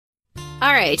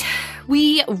All right,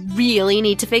 we really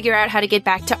need to figure out how to get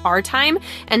back to our time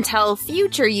and tell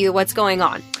future you what's going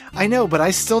on. I know, but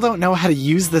I still don't know how to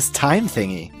use this time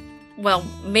thingy. Well,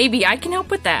 maybe I can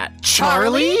help with that.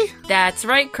 Charlie? That's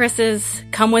right, Chris's.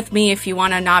 Come with me if you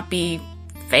want to not be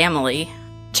family.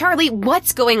 Charlie,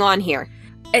 what's going on here?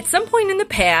 At some point in the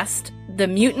past, the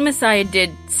Mutant Messiah did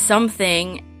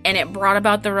something, and it brought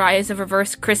about the rise of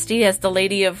Reverse Christie as the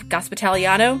Lady of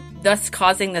Gospitaliano, thus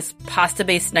causing this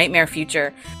pasta-based nightmare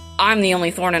future. I'm the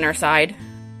only thorn in her side.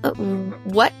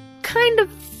 What kind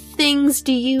of things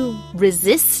do you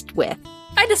resist with?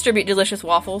 I distribute delicious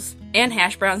waffles and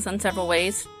hash browns in several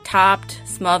ways. Topped,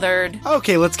 smothered.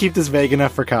 Okay, let's keep this vague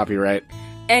enough for copyright.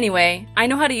 Anyway, I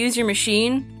know how to use your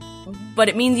machine, but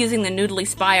it means using the noodly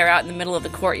spire out in the middle of the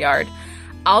courtyard.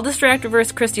 I'll distract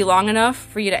Reverse Christie long enough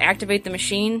for you to activate the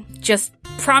machine. Just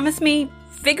promise me,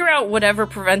 figure out whatever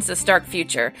prevents the Stark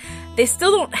future. They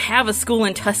still don't have a school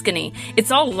in Tuscany.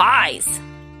 It's all lies.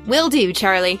 Will do,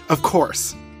 Charlie. Of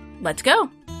course. Let's go.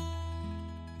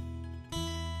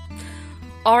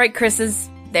 Alright, Chris's,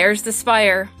 there's the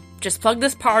spire. Just plug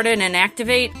this part in and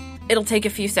activate. It'll take a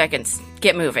few seconds.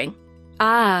 Get moving.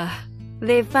 Ah,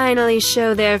 they finally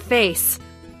show their face.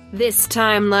 This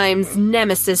timeline's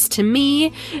nemesis to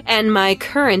me and my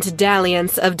current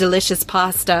dalliance of delicious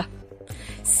pasta.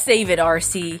 Save it,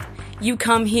 RC. You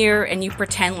come here and you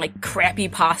pretend like crappy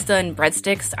pasta and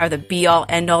breadsticks are the be-all,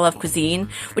 end-all of cuisine,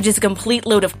 which is a complete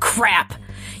load of crap.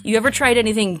 You ever tried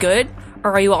anything good,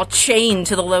 or are you all chained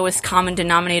to the lowest common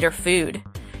denominator food?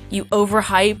 You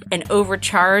overhype and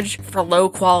overcharge for low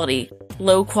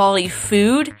quality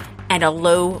food and a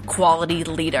low-quality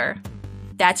leader.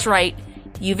 That's right.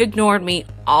 You've ignored me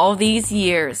all these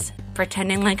years,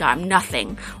 pretending like I'm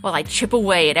nothing, while I chip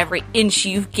away at every inch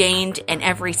you've gained and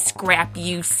every scrap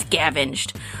you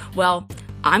scavenged. Well,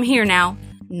 I'm here now.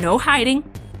 No hiding,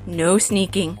 no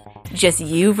sneaking. Just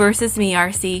you versus me,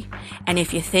 RC. And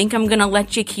if you think I'm gonna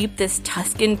let you keep this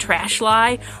Tuscan trash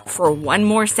lie for one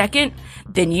more second,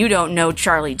 then you don't know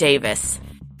Charlie Davis.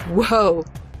 Whoa,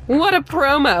 what a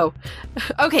promo.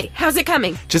 Okay, how's it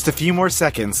coming? Just a few more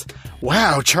seconds.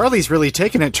 Wow, Charlie's really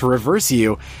taking it to reverse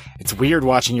you. It's weird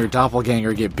watching your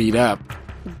doppelganger get beat up.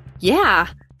 Yeah,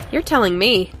 you're telling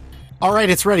me. All right,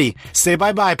 it's ready. Say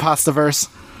bye-bye, Pastaverse.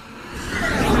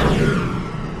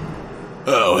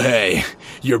 Oh, hey,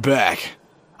 you're back.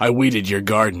 I weeded your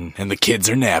garden, and the kids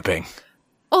are napping.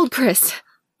 Old Chris,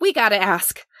 we gotta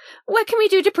ask, what can we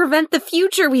do to prevent the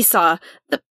future we saw?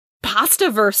 The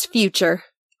Pastaverse future.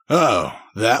 Oh,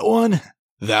 that one?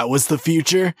 That was the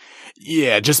future?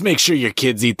 Yeah, just make sure your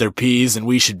kids eat their peas, and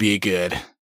we should be good.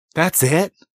 That's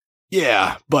it?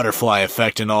 Yeah, butterfly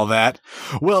effect and all that.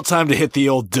 Well, time to hit the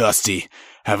old Dusty.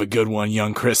 Have a good one,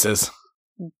 young Chris's.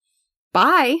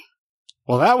 Bye.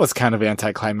 Well, that was kind of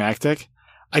anticlimactic.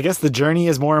 I guess the journey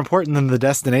is more important than the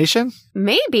destination?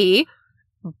 Maybe.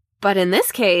 But in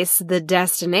this case, the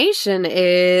destination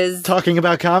is... Talking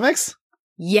about comics?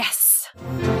 Yes.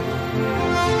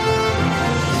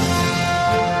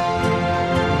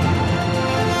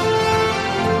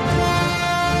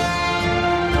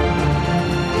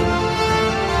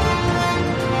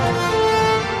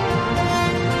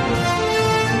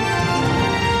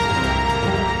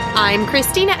 I'm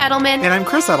Christina Edelman. And I'm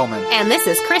Chris Edelman. And this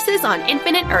is Chris's on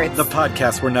Infinite Earths. The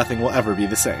podcast where nothing will ever be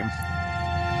the same.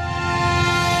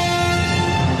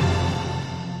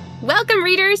 Welcome,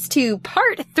 readers, to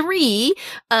part 3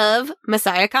 of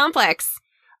Messiah Complex.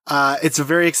 It's a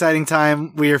very exciting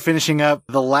time. We are finishing up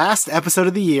the last episode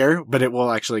of the year, but it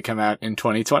will actually come out in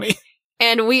 2020.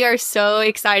 And we are so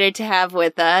excited to have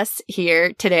with us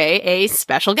here today a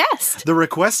special guest. The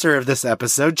requester of this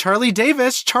episode, Charlie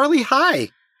Davis. Charlie, hi.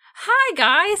 Hi,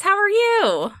 guys. How are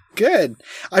you? Good.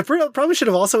 I probably should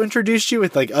have also introduced you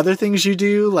with like other things you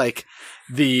do, like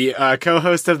the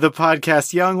co-host of the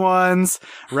podcast Young Ones,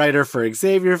 writer for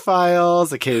Xavier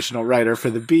Files, occasional writer for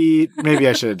The Beat. Maybe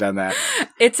I should have done that.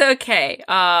 It's okay.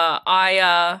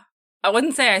 I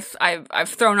wouldn't say I've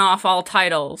thrown off all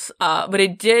titles, but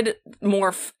it did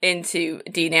morph into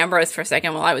Dean Ambrose for a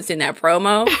second while I was doing that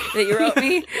promo that you wrote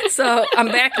me. So I'm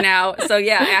back now. So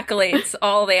yeah, accolades,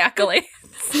 all the accolades.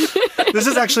 This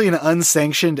is actually an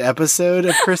unsanctioned episode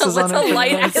of Chris is on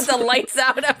Infinite. It's a lights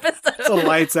out episode. It's a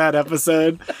lights out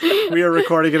episode. We are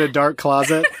recording in a dark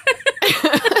closet.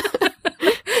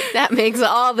 That makes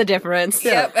all the difference.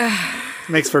 Yep.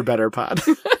 Makes for better pod.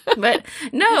 But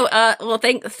no, well,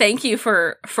 thank you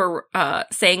for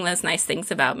saying those nice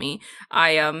things about me.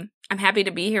 I'm happy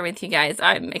to be here with you guys.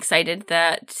 I'm excited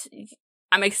that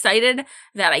I'm excited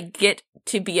that I get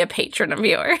to be a patron of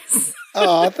yours.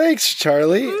 Oh, thanks,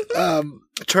 Charlie.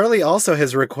 Charlie also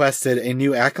has requested a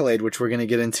new accolade, which we're going to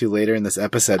get into later in this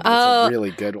episode. But it's a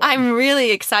really good one. I'm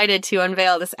really excited to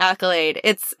unveil this accolade.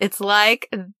 It's like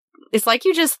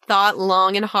you just thought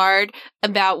long and hard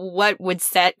about what would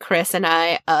set Chris and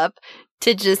I up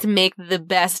to just make the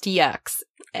best yucks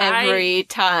every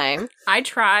time. I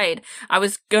tried. I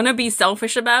was gonna be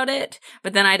selfish about it,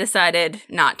 but then I decided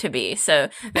not to be. So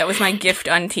that was my gift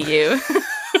unto you.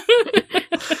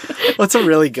 That's a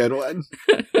really good one.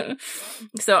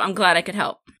 So I'm glad I could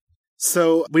help.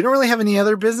 So we don't really have any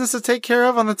other business to take care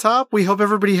of on the top. We hope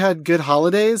everybody had good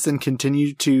holidays and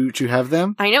continue to have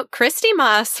them. I know Christy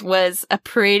Moss was a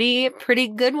pretty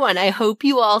good one. I hope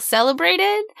you all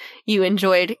celebrated. You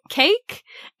enjoyed cake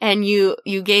and you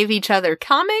gave each other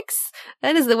comics.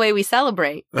 That is the way we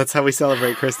celebrate. That's how we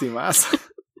celebrate Christy Moss.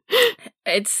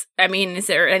 Is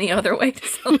there any other way to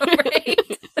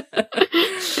celebrate?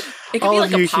 It could All be of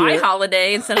like a you pie here.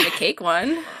 holiday instead of a cake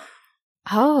one.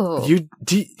 Oh.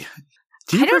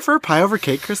 Do you prefer pie over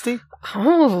cake, Christy?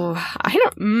 Oh, I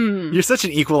don't. You're such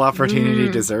an equal opportunity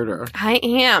deserter. I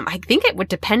am. I think it would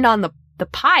depend on the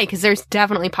pie, because there's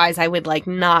definitely pies I would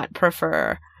not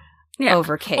prefer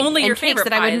over cake. Only your and cakes favorite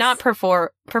that I would pies. not prefer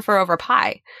over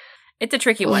pie. It's a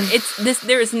tricky one.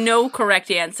 There is no correct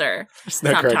answer. There's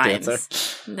no correct answer.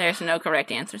 There's no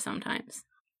correct answer sometimes.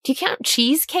 Do you count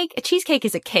cheesecake? A cheesecake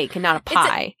is a cake and not a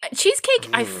pie. Cheesecake,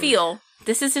 I feel,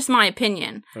 this is just my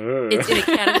opinion, it's in a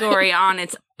category on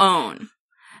its own.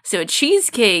 So a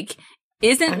cheesecake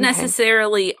isn't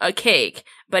necessarily a cake,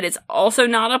 but it's also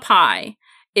not a pie.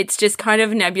 It's just kind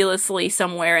of nebulously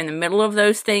somewhere in the middle of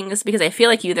those things, because I feel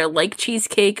like you either like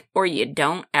cheesecake or you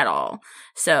don't at all.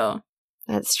 So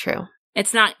That's true.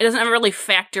 it doesn't ever really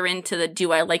factor into the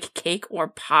do I like cake or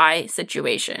pie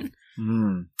situation.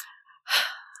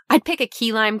 I'd pick a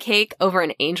key lime cake over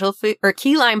an angel food, or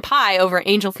key lime pie over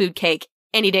angel food cake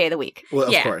any day of the week. Well,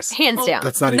 of Yeah. course. Hands down.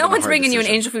 That's not even No a one's hard bringing you an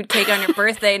decision. angel food cake on your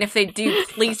birthday, and if they do,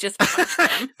 please just punch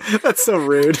them. That's so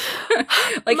rude.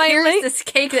 Like, My here's late- this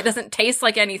cake that doesn't taste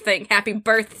like anything. Happy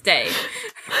birthday.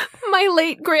 My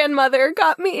late grandmother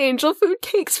got me angel food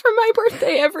cakes for my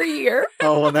birthday every year.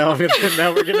 Oh, well, now we're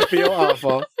going to feel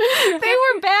awful. They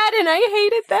were bad and I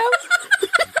hated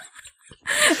them.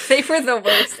 They were the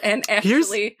worst and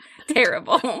actually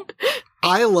terrible.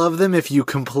 I love them if you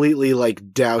completely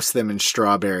douse them in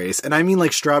strawberries. And I mean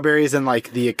strawberries and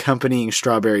the accompanying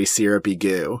strawberry syrupy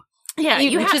goo. Yeah,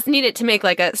 You just need it to make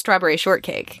a strawberry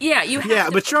shortcake. Yeah, you have Yeah,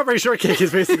 to- but strawberry shortcake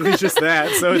is basically just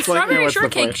that. So it's strawberry what's the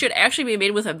shortcake point? should actually be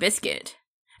made with a biscuit.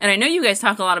 And I know you guys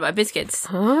talk a lot about biscuits.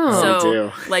 Oh. So, we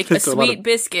do. a It's a lot sweet of-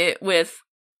 biscuit with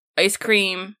ice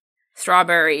cream,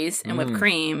 strawberries, and whipped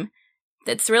cream.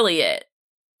 That's really it.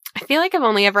 I feel like I've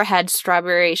only ever had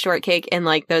strawberry shortcake in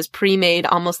those pre-made,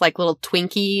 almost little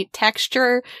Twinkie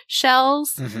texture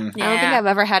shells. Mhm. Yeah. I don't think I've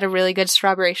ever had a really good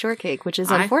strawberry shortcake, which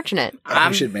is unfortunate.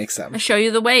 We should make some. I'll show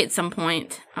you the way at some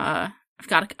point. I've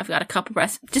got a couple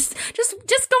recipes. Just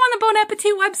go on the Bon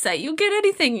Appetit website. You'll get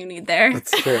anything you need there.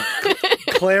 That's true.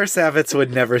 Claire Savitz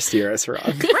would never steer us wrong.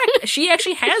 Right. She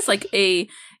actually has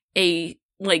a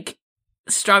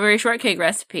strawberry shortcake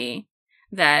recipe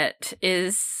that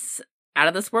is out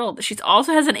of this world. She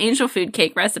also has an angel food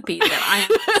cake recipe that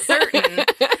I am certain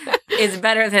is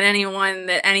better than anyone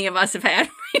that any of us have had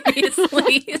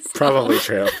previously. So. Probably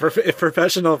true. If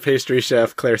professional pastry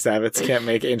chef Claire Savitz can't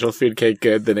make angel food cake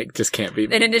good, then it just can't be.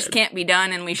 Then it just can't be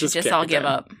done, and we should just can't all be give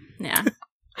done. up. Yeah.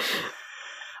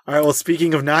 All right. Well,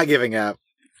 speaking of not giving up,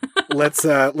 let's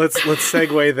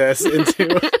segue this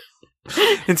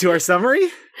into our summary.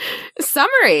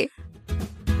 Summary.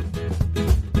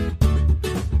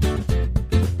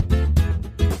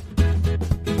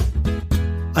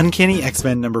 Uncanny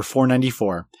X-Men number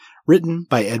 494, written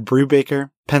by Ed Brubaker,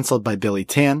 penciled by Billy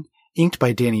Tan, inked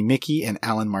by Danny Mickey and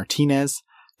Alan Martinez,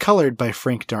 colored by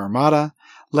Frank D'Armata,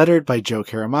 lettered by Joe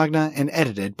Caramagna, and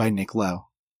edited by Nick Lowe.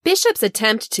 Bishop's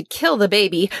attempt to kill the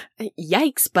baby,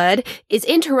 yikes, bud, is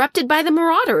interrupted by the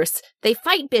Marauders. They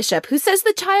fight Bishop, who says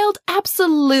the child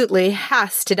absolutely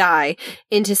has to die,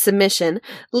 into submission,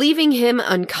 leaving him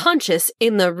unconscious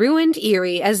in the ruined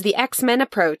Eyrie as the X-Men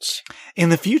approach. In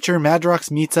the future,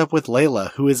 Madrox meets up with Layla,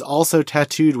 who is also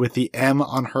tattooed with the M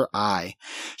on her eye.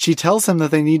 She tells him that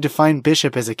they need to find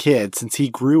Bishop as a kid, since he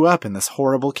grew up in this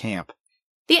horrible camp.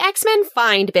 The X-Men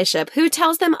find Bishop, who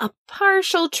tells them a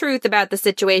partial truth about the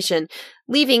situation,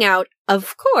 leaving out,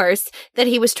 of course, that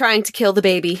he was trying to kill the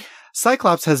baby.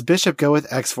 Cyclops has Bishop go with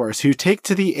X-Force, who take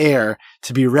to the air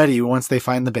to be ready once they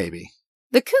find the baby.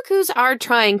 The Cuckoos are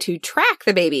trying to track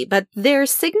the baby, but their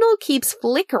signal keeps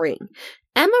flickering.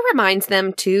 Emma reminds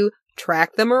them to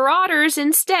track the Marauders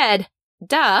instead.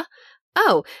 Duh.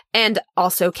 Oh, and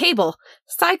also Cable.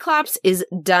 Cyclops is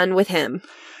done with him.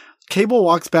 Cable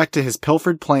walks back to his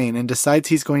pilfered plane and decides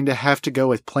he's going to have to go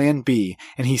with Plan B,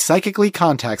 and he psychically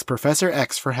contacts Professor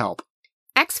X for help.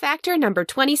 X Factor number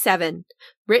 27.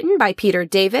 Written by Peter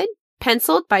David,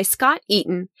 penciled by Scott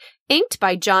Eaton, inked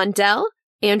by John Dell,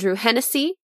 Andrew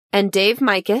Hennessy, and Dave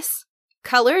Mikas,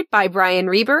 colored by Brian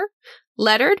Reber,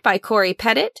 lettered by Corey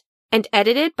Pettit, and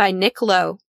edited by Nick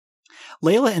Lowe.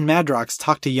 Layla and Madrox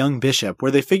talk to young Bishop,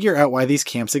 where they figure out why these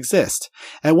camps exist.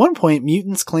 At one point,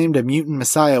 mutants claimed a mutant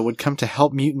messiah would come to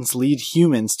help mutants lead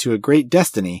humans to a great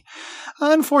destiny.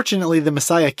 Unfortunately, the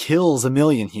messiah kills 1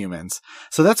 million humans,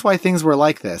 so that's why things were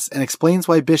like this, and explains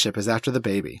why Bishop is after the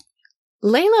baby.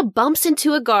 Layla bumps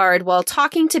into a guard while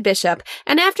talking to Bishop,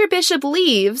 and after Bishop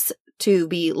leaves to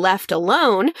be left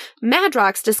alone,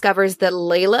 Madrox discovers that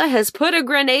Layla has put a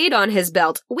grenade on his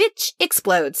belt, which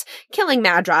explodes, killing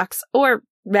Madrox, or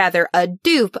rather a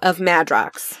dupe of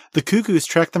Madrox. The Cuckoos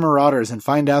track the Marauders and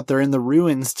find out they're in the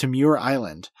ruins to Muir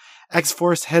Island.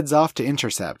 X-Force heads off to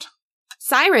intercept.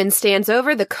 Siren stands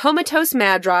over the comatose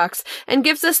Madrox and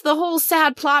gives us the whole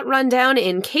sad plot rundown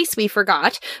in case we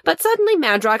forgot, but suddenly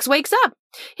Madrox wakes up.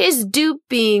 His dupe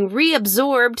being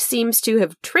reabsorbed seems to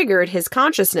have triggered his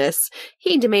consciousness.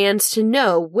 He demands to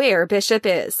know where Bishop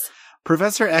is.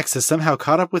 Professor X has somehow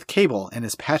caught up with Cable and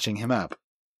is patching him up.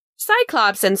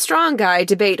 Cyclops and Strong Guy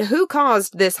debate who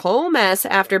caused this whole mess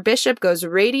after Bishop goes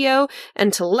radio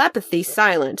and telepathy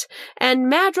silent, and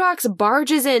Madrox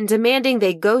barges in demanding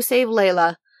they go save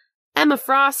Layla. Emma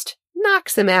Frost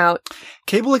knocks him out.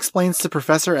 Cable explains to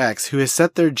Professor X, who has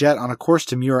set their jet on a course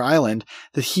to Muir Island,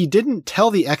 that he didn't tell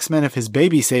the X-Men of his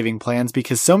baby-saving plans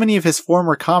because so many of his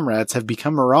former comrades have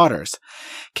become Marauders.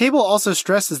 Cable also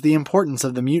stresses the importance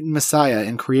of the mutant messiah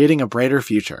in creating a brighter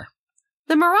future.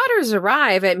 The Marauders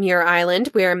arrive at Muir Island,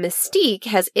 where Mystique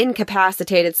has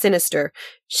incapacitated Sinister.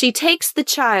 She takes the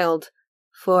child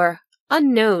for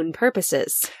unknown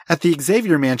purposes. At the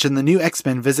Xavier Mansion, the new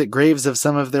X-Men visit graves of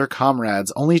some of their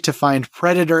comrades, only to find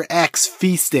Predator X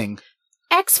feasting.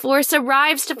 X-Force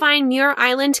arrives to find Muir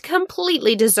Island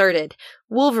completely deserted.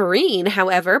 Wolverine,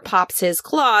 however, pops his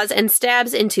claws and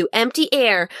stabs into empty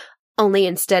air. Only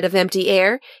instead of empty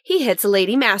air, he hits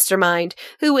Lady Mastermind,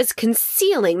 who is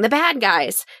concealing the bad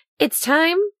guys. It's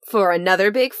time for another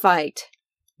big fight.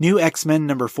 New X-Men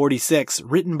number 46,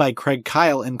 written by Craig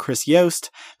Kyle and Chris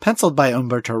Yost, penciled by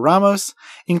Humberto Ramos,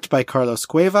 inked by Carlos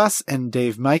Cuevas and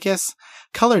Dave Mikas,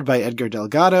 colored by Edgar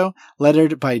Delgado,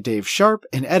 lettered by Dave Sharp,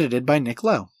 and edited by Nick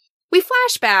Lowe. We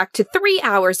flash back to 3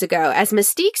 hours ago as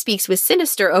Mystique speaks with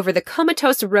Sinister over the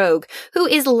comatose Rogue, who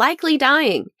is likely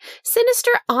dying.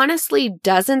 Sinister honestly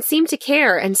doesn't seem to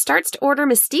care and starts to order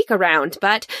Mystique around,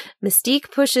 but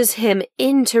Mystique pushes him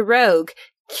into Rogue,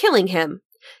 killing him.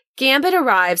 Gambit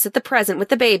arrives at the present with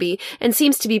the baby and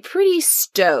seems to be pretty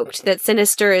stoked that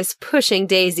Sinister is pushing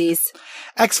daisies.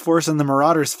 X-Force and the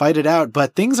Marauders fight it out,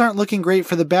 but things aren't looking great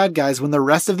for the bad guys when the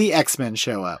rest of the X-Men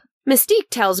show up. Mystique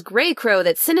tells Grey Crow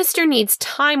that Sinister needs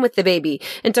time with the baby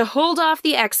and to hold off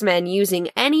the X-Men using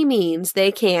any means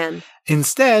they can.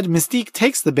 Instead, Mystique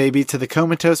takes the baby to the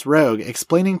comatose Rogue,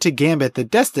 explaining to Gambit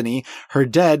that Destiny, her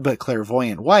dead but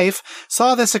clairvoyant wife,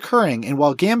 saw this occurring, and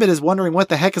while Gambit is wondering what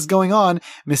the heck is going on,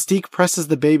 Mystique presses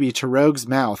the baby to Rogue's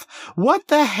mouth. What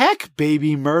the heck,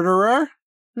 baby murderer?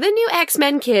 The new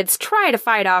X-Men kids try to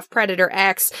fight off Predator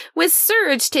X, with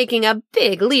Surge taking a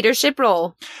big leadership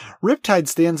role. Riptide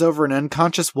stands over an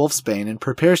unconscious Wolfsbane and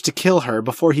prepares to kill her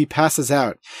before he passes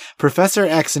out. Professor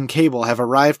X and Cable have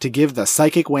arrived to give the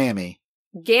psychic whammy.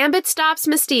 Gambit stops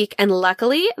Mystique, and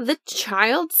luckily, the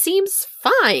child seems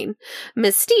fine.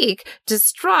 Mystique,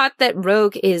 distraught that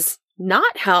Rogue is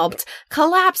not helped,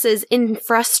 collapses in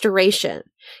frustration.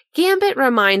 Gambit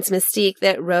reminds Mystique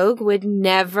that Rogue would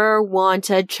never want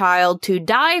a child to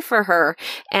die for her,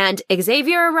 and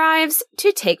Xavier arrives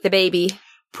to take the baby.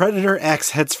 Predator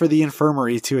X heads for the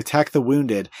infirmary to attack the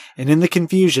wounded, and in the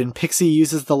confusion, Pixie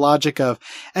uses the logic of,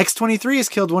 X-23 has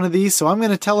killed one of these, so I'm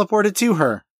going to teleport it to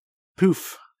her.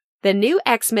 Poof. The new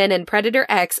X-Men and Predator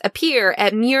X appear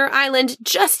at Muir Island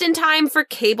just in time for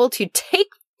Cable to take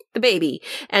the baby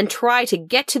and try to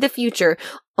get to the future,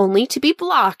 only to be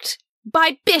blocked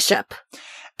by Bishop.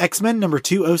 X-Men number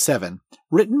 207,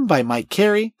 written by Mike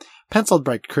Carey, penciled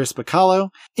by Chris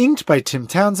Bacallo, inked by Tim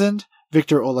Townsend,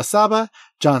 Victor Olasaba,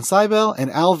 John Seibel, and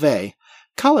Al Vey,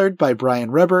 colored by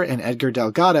Brian Reber and Edgar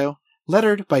Delgado,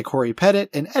 lettered by Corey Pettit,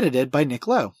 and edited by Nick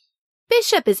Lowe.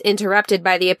 Bishop is interrupted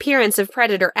by the appearance of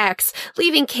Predator X,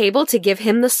 leaving Cable to give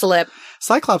him the slip.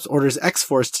 Cyclops orders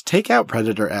X-Force to take out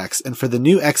Predator X and for the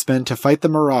new X-Men to fight the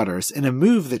Marauders in a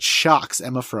move that shocks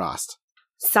Emma Frost.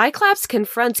 Cyclops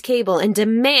confronts Cable and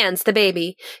demands the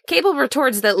baby. Cable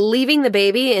retorts that leaving the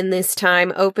baby in this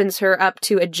time opens her up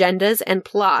to agendas and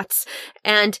plots,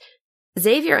 and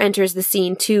Xavier enters the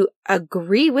scene to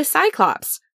agree with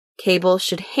Cyclops. Cable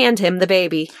should hand him the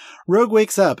baby. Rogue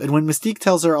wakes up, and when Mystique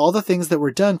tells her all the things that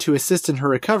were done to assist in her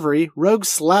recovery, Rogue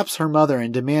slaps her mother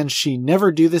and demands she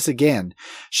never do this again.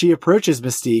 She approaches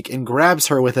Mystique and grabs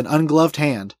her with an ungloved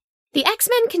hand. The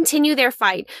X-Men continue their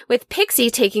fight, with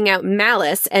Pixie taking out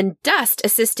Malice and Dust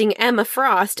assisting Emma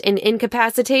Frost in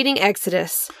incapacitating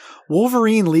Exodus.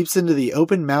 Wolverine leaps into the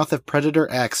open mouth of Predator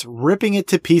X, ripping it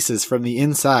to pieces from the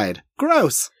inside.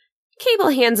 Gross! Cable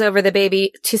hands over the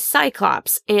baby to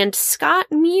Cyclops, and Scott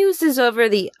muses over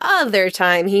the other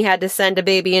time he had to send a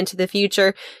baby into the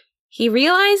future. He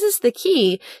realizes the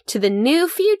key to the new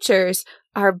futures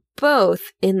are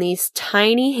both in these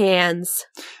tiny hands.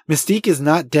 Mystique is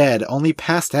not dead, only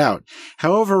passed out.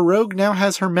 However, Rogue now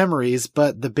has her memories,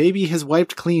 but the baby has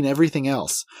wiped clean everything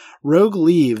else. Rogue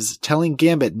leaves, telling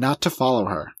Gambit not to follow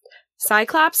her.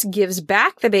 Cyclops gives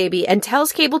back the baby and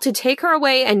tells Cable to take her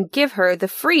away and give her the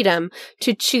freedom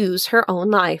to choose her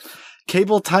own life.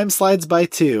 Cable time slides by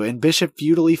too, and Bishop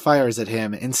futilely fires at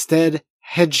him, instead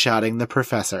headshotting the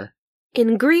professor.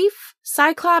 In grief,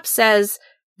 Cyclops says,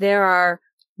 "There are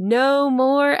no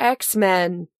more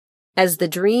X-Men, as the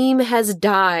dream has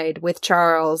died with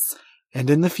Charles."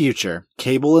 And in the future,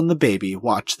 Cable and the baby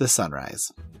watch the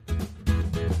sunrise.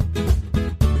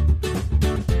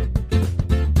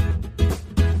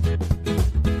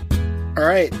 All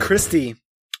right, Christy,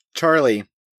 Charlie,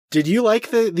 did you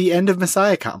like the end of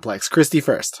Messiah Complex? Christy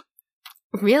first.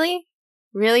 Really?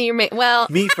 Really? Well...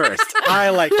 Me first. I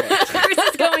liked it. Chris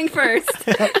is going first.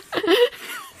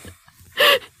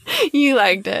 You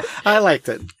liked it. I liked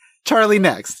it. Charlie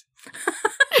next.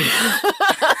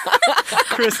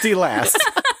 Christy last.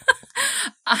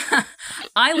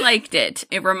 I liked it.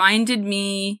 It reminded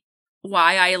me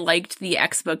why I liked the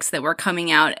X books that were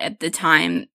coming out at the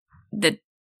time that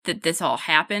this all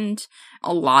happened.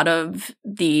 A lot of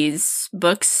these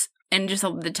books and just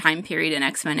the time period in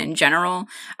X-Men in general,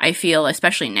 I feel,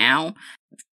 especially now,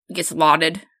 gets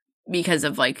lauded because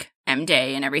of like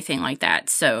M-Day and everything like that.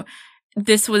 So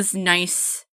this was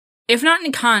nice, if not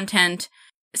in content,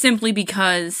 simply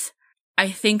because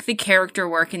I think the character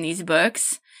work in these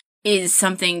books is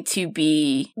something to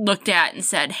be looked at and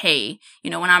said, hey,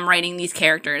 when I'm writing these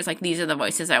characters, like these are the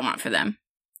voices I want for them.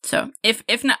 So if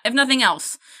nothing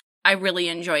else, I really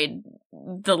enjoyed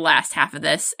the last half of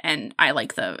this, and I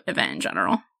like the event in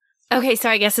general. Okay, so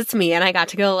I guess it's me, and I got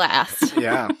to go last.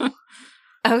 Yeah.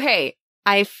 Okay,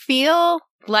 I feel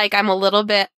like I'm a little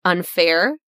bit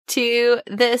unfair to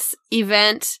this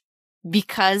event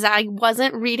because I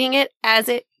wasn't reading it as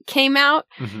it came out.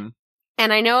 Mm-hmm.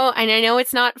 And I know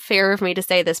it's not fair of me to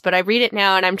say this, but I read it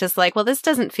now and I'm just like, well, this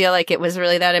doesn't feel like it was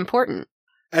really that important.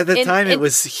 At the time, it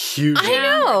was huge. I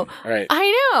know. Right.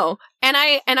 I know. And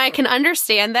I can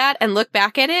understand that and look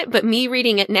back at it, but me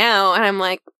reading it now, and I'm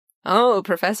like, oh,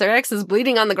 Professor X is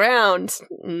bleeding on the ground.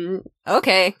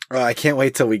 Okay. Oh, I can't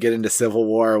wait till we get into Civil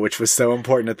War, which was so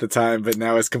important at the time, but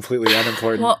now is completely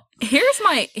unimportant. Well, here's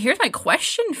my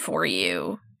question for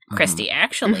you, Christy,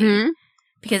 actually. Mm-hmm.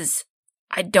 Because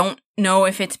I don't know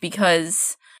if it's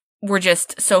because we're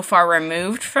just so far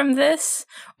removed from this,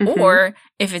 or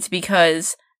if it's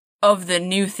because of the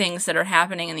new things that are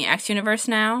happening in the X universe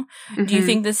now. Do you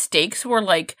think the stakes were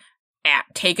like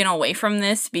taken away from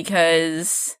this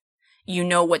because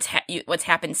what's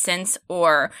happened since,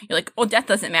 or you're like, oh, death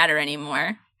doesn't matter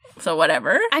anymore, so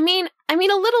whatever? I mean a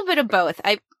little bit of both.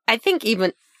 I think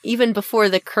even before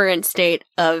the current state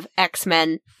of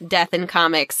X-Men, death in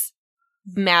comics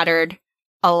mattered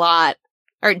a lot,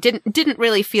 or didn't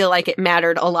really feel like it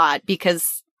mattered a lot,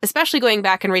 because especially going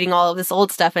back and reading all of this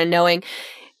old stuff and knowing,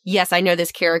 yes, I know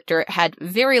this character had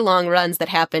very long runs that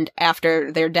happened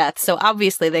after their death, so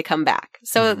obviously they come back.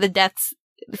 So the deaths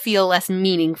feel less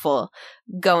meaningful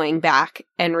going back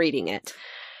and reading it.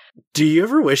 Do you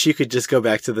ever wish you could just go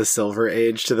back to the Silver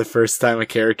Age, to the first time a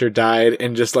character died,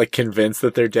 and just like convinced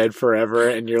that they're dead forever,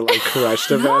 and you're like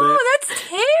crushed about it? No, that's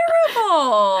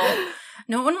terrible.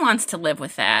 No one wants to live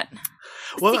with that.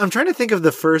 Well, I'm trying to think of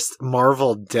the first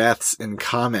Marvel deaths in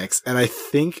comics, and I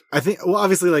think, well,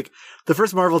 obviously, like, the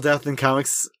first Marvel death in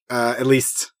comics, at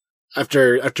least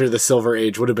after the Silver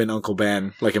Age, would have been Uncle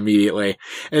Ben, like, immediately.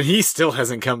 And he still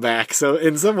hasn't come back, so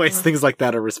in some ways, things like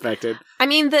that are respected. I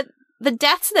mean, the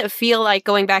deaths that feel like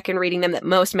going back and reading them that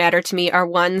most matter to me are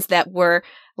ones that were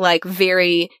like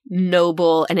very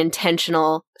noble and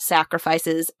intentional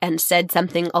sacrifices and said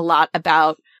something a lot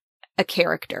about a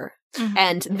character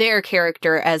and their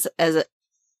character as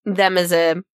them as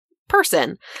a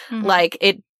person. Like,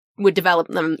 it would develop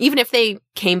them, even if they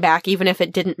came back, even if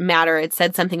it didn't matter, it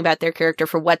said something about their character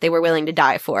for what they were willing to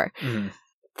die for.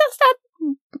 That's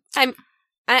not,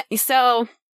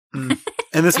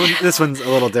 And this one's a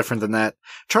little different than that.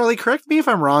 Charlie, correct me if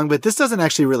I'm wrong, but this doesn't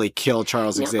actually really kill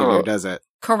Charles Xavier, does it?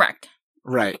 Correct.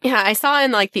 Right. Yeah, I saw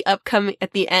in like the upcoming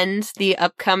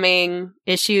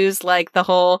issues, like the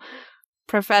whole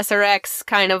Professor X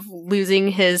kind of losing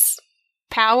his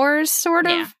powers sort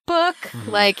of book.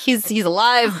 Like he's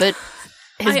alive, but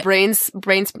his brain's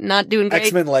not doing great.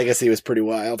 X-Men Legacy was pretty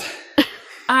wild.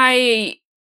 I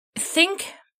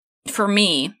think for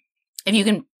me, if you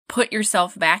can put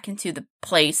yourself back into the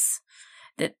place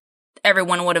that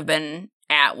everyone would have been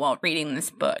at while reading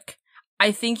this book,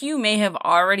 I think you may have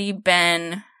already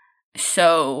been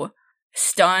so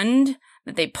stunned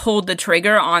that they pulled the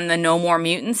trigger on the no more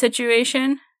mutant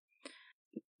situation.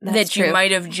 That you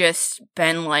might have just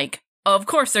been like, oh, of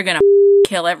course they're gonna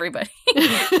kill everybody.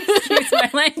 Excuse my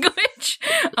language.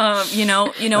 You know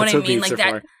what I mean? Like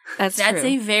that. That's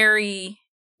a very.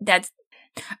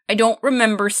 I don't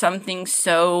remember something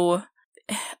so,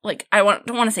 like, don't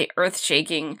want to say earth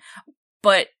shaking,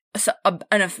 but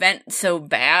an event so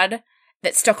bad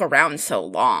that stuck around so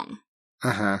long.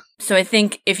 So I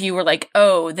think if you were like,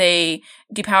 oh, they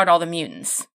depowered all the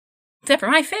mutants. Except for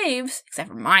my fave.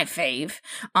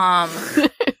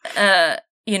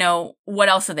 What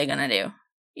else are they gonna do?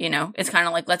 It's kind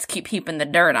of like, let's keep heaping the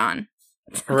dirt on.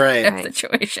 Right. That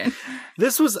situation.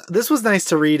 This was nice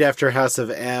to read after House of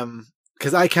M,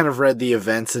 because I kind of read the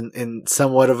events in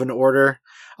somewhat of an order.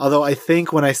 Although I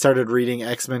think when I started reading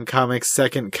X-Men comics,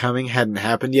 Second Coming hadn't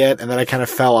happened yet, and then I kind of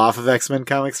fell off of X-Men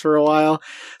comics for a while.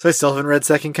 So I still haven't read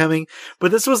Second Coming.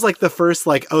 But this was like the first,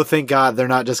 like, oh, thank God they're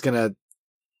not just gonna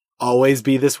always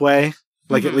be this way.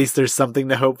 Like, at least there's something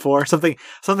to hope for. Something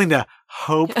to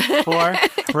hope for,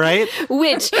 right?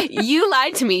 Which, you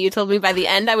lied to me. You told me by the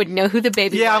end I would know who the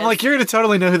baby was. Yeah, I'm like, you're going to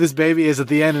totally know who this baby is at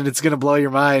the end, and it's going to blow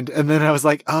your mind. And then I was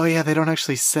like, oh yeah, they don't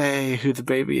actually say who the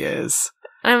baby is.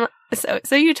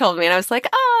 So you told me, and I was like,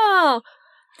 oh.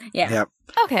 Yeah. Yep.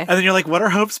 Okay. And then you're like, what are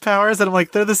Hope's powers? And I'm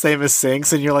like, they're the same as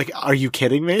Sync's. And you're like, are you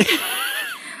kidding me?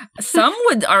 Some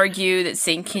would argue that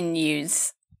Sync can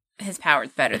use his powers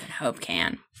better than Hope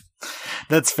can.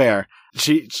 That's fair.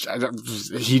 He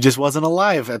just wasn't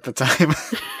alive at the time.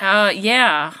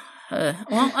 Yeah.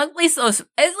 Well, at least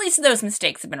those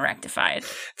mistakes have been rectified.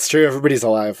 It's true. Everybody's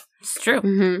alive. It's true.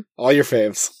 Mm-hmm. All your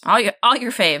faves. All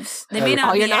your faves. They may not.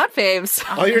 All your not faves.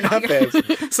 All your not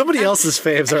faves. Somebody else's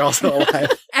faves are also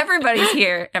alive. Everybody's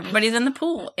here. Everybody's in the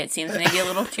pool. It seems maybe a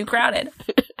little too crowded.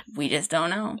 We just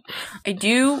don't know. I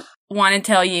do want to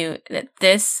tell you that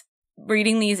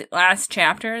reading these last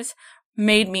chapters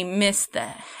made me miss the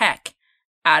heck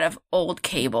out of old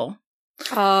Cable.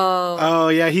 Oh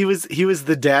yeah, he was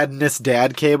the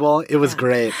dad Cable. It was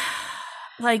great.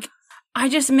 Like, I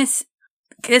just miss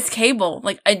this Cable.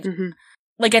 Like I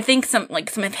think some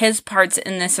of his parts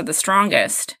in this are the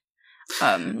strongest.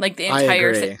 Like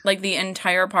the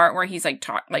entire part where he's like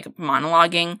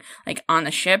monologuing like on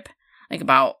the ship, like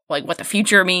about like what the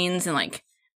future means and like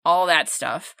all that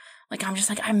stuff. Like, I'm just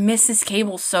like, I miss this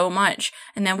Cable so much.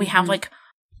 And then we have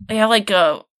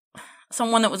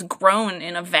someone that was grown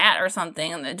in a vat or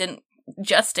something and that didn't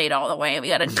gestate all the way. We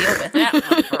got to deal with that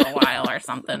one for a while or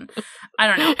something. I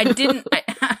don't know.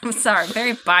 I'm sorry,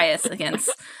 very biased against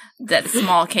that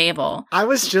small Cable. I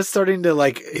was just starting to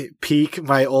like peak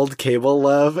my old Cable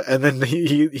love, and then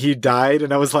he died,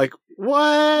 and I was like,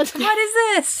 what? What is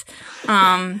this?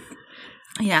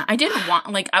 Yeah, I didn't want,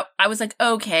 I was like,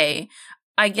 okay,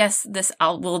 I guess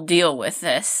we'll deal with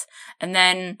this. And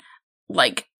then,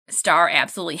 Star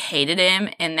absolutely hated him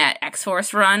in that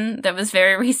X-Force run that was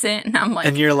very recent. And I'm like...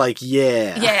 And you're like,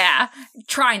 yeah. Yeah.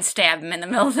 Try and stab him in the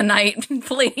middle of the night,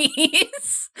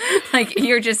 please.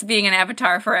 You're just being an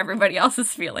avatar for everybody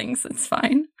else's feelings. It's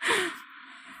fine.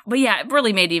 But yeah, it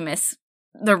really made you miss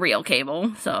the real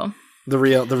Cable, so... The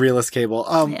realest Cable.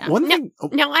 Yeah. One thing...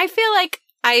 No, I feel like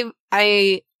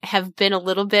I have been a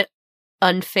little bit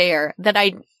unfair that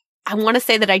I want to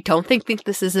say that I don't think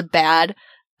this is a bad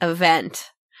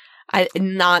event.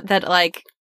 Not that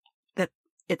that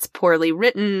it's poorly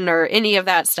written or any of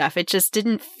that stuff. It just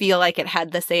didn't feel like it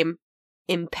had the same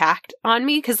impact on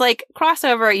me. Because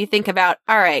crossover, you think about,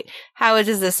 all right, how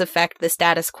does this affect the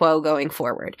status quo going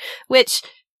forward? Which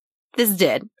this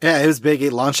did. Yeah, it was big.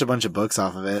 It launched a bunch of books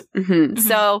off of it. Mm-hmm. Mm-hmm.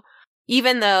 So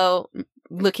even though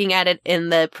looking at it in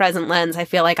the present lens, I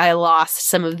feel like I lost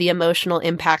some of the emotional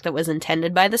impact that was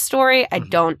intended by the story. I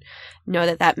don't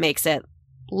know that makes it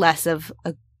less of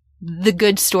the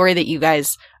good story that you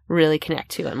guys really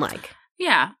connect to and like.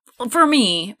 Yeah. For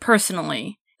me,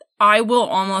 personally, I will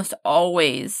almost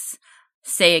always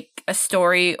say a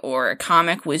story or a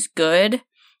comic was good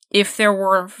if there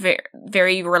were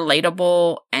very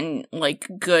relatable and, like,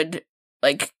 good,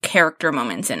 like, character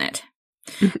moments in it.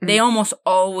 They almost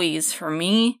always, for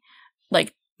me,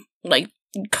 like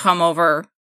come over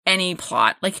any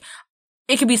plot. Like,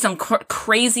 it could be some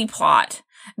crazy plot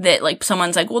that, like,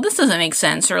 someone's like, well, this doesn't make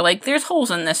sense, or, like, there's holes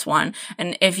in this one.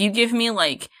 And if you give me,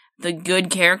 like, the good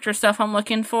character stuff I'm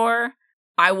looking for,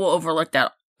 I will overlook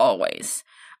that always.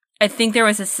 I think there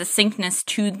was a succinctness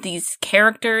to these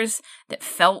characters that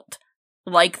felt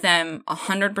like them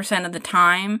 100% of the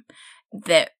time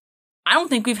that I don't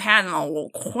think we've had in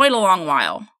quite a long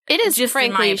while. It is just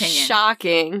frankly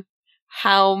shocking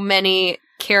how many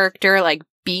character like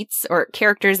beats or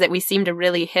characters that we seem to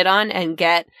really hit on and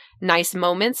get nice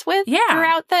moments with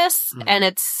throughout this, and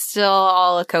it's still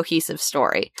all a cohesive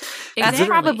story. That's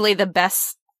probably the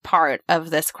best part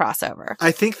of this crossover.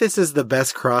 I think this is the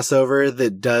best crossover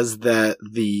that does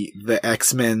the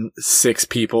X-Men 6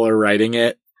 people are writing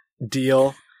it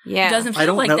deal. Yeah. It doesn't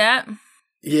feel like that.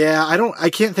 Yeah, I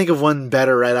can't think of one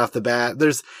better right off the bat.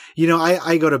 There's,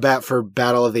 I go to bat for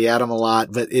Battle of the Atom a lot,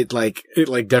 but it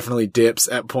definitely dips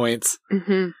at points.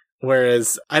 Mm-hmm.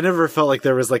 Whereas I never felt like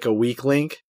there was like a weak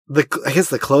link. I guess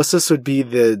the closest would be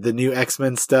the new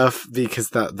X-Men stuff because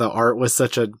the art was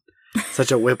such a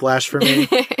whiplash for me.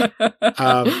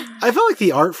 I felt like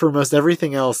the art for most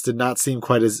everything else did not seem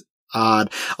quite as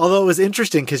odd. Although it was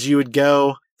interesting because you would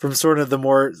go from sort of the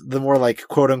more like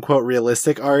quote unquote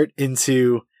realistic art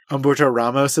into Humberto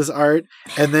Ramos's art,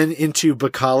 and then into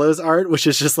Bacalo's art, which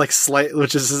is just like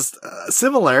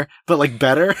similar but like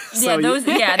better. Yeah,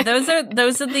 those are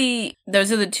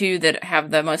the two that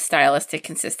have the most stylistic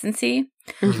consistency.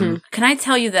 Mm-hmm. Can I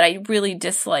tell you that I really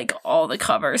dislike all the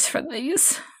covers for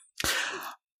these?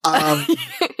 I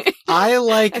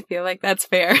feel like that's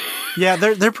fair. Yeah,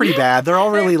 they're pretty bad. They're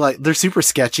all really they're super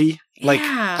sketchy. Like,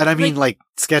 yeah, and I mean like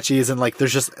sketchy as in like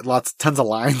there's just tons of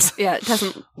lines. Yeah, it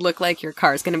doesn't look like your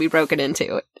car's going to be broken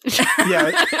into.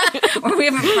 Yeah. Or we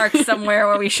haven't parked somewhere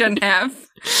where we shouldn't have.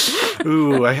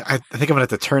 Ooh, I think I'm going to have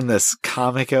to turn this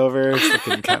comic over. It's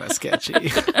looking kind of sketchy. And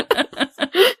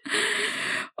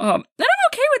I'm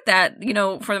okay with that,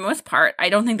 for the most part. I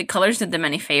don't think the colors did them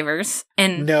any favors.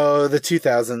 And no, the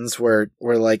 2000s were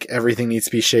like everything needs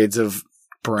to be shades of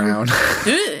brown.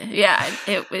 Yeah,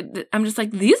 I'm just like,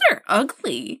 these are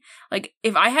ugly. Like,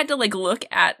 if I had to like look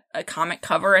at a comic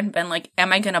cover and been like,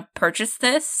 am I going to purchase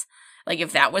this? Like,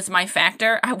 if that was my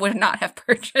factor, I would not have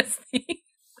purchased these.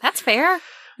 That's fair.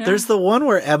 Yeah. There's the one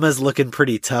where Emma's looking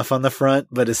pretty tough on the front,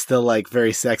 but is still like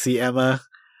very sexy Emma.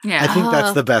 Yeah. I think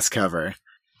that's the best cover.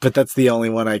 But that's the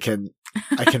only one I can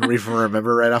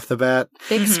remember right off the bat.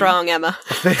 Big, strong Emma.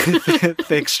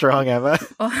 Thick, strong Emma.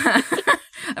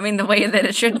 I mean, the way that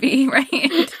it should be,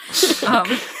 right?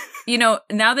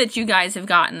 Now that you guys have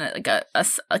gotten like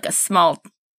a small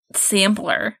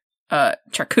sampler,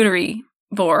 charcuterie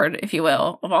board, if you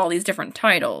will, of all these different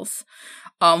titles,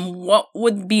 what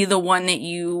would be the one that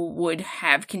you would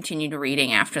have continued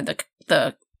reading after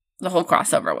the whole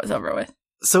crossover was over with?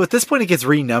 So at this point it gets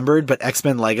renumbered, but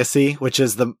X-Men Legacy, which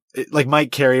is like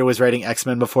Mike Carrier was writing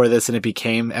X-Men before this and it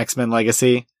became X-Men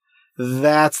Legacy.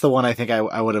 That's the one I think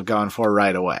I would have gone for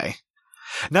right away.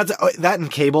 Not that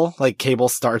and Cable, like Cable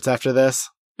starts after this.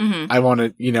 Mm-hmm. I want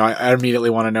to, I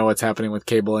immediately want to know what's happening with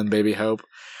Cable and Baby Hope.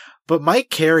 But Mike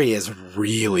Carey is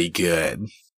really good.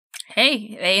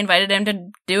 Hey, they invited him to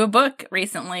do a book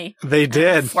recently. They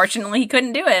did. Fortunately, he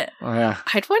couldn't do it. Oh, yeah.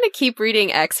 I'd want to keep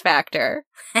reading X Factor.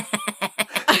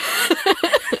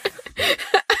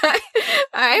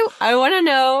 I want to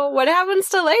know what happens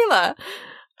to Layla.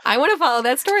 I want to follow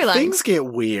that storyline. Things get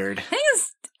weird.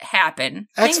 Things happen.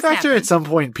 X Factor at some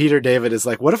point, Peter David is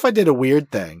like, what if I did a weird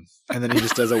thing? And then he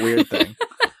just does a weird thing.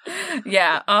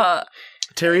 Yeah.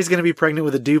 Terry's going to be pregnant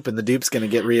with a dupe and the dupe's going to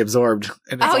get reabsorbed.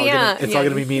 And it's all going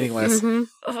to be meaningless. Mm-hmm.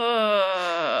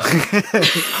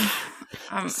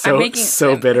 I'm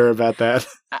so bitter about that.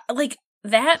 Like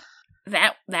that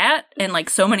and like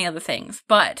so many other things.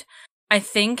 But I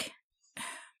think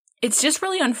it's just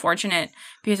really unfortunate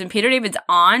because when Peter David's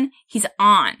on, he's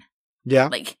on. Yeah.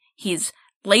 Like he's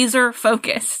laser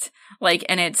focused. Like,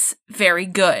 and it's very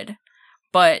good.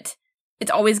 But it's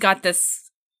always got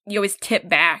this, you always tip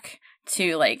back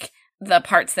to like the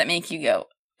parts that make you go,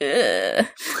 ugh.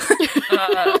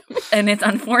 And it's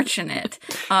unfortunate.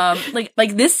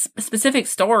 Like this specific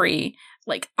story,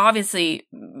 like obviously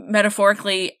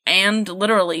metaphorically and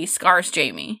literally scars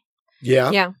Jamie.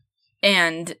 Yeah. Yeah.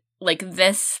 And like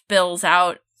this spills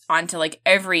out onto like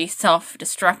every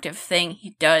self-destructive thing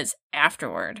he does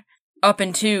afterward. Up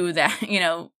into that, you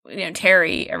know,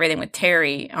 Terry, everything with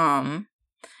Terry. And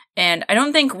I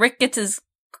don't think Rick gets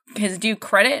his due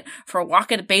credit for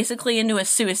walking basically into a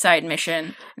suicide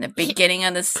mission in the beginning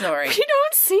of the story. We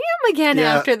don't see him again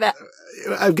after that.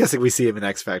 I'm guessing we see him in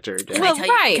X Factor again. Well,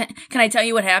 Can I tell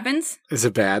you what happens? Is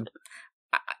it bad?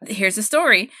 Here's the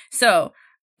story. So,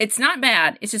 it's not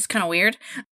bad. It's just kind of weird.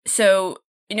 So,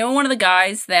 one of the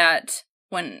guys that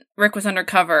when Rick was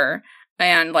undercover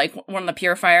and like one of the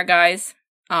purifier guys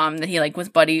that he like was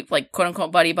buddy, like quote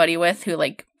unquote buddy with, who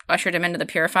like ushered him into the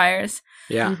purifiers.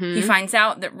 Yeah. Mm-hmm. He finds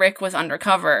out that Rick was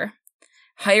undercover,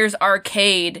 hires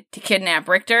Arcade to kidnap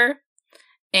Richter,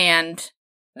 and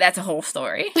that's a whole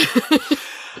story.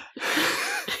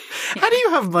 How do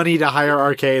you have money to hire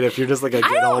Arcade if you're just like a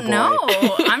good old boy? I don't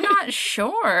know. I'm not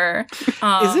sure.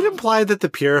 Is it implied that the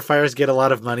purifiers get a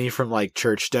lot of money from like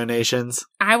church donations?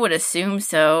 I would assume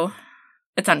so.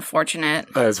 It's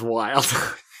unfortunate. That is wild.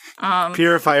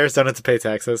 Purifiers don't have to pay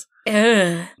taxes.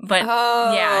 But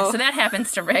yeah, so that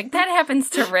happens to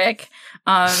Rick.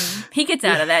 He gets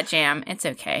out of that jam. It's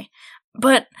okay.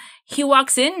 But he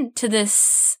walks into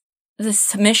this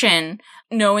mission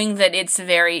knowing that it's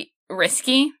very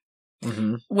risky,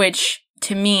 which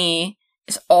to me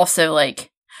is also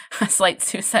like a slight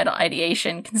suicidal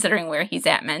ideation considering where he's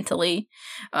at mentally.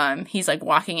 He's like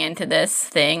walking into this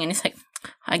thing and he's like,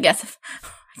 I guess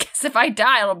if I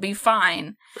die, it'll be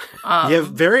fine.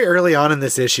 Very early on in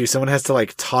this issue, someone has to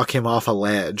like talk him off a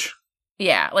ledge.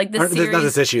 Yeah, like this series. Not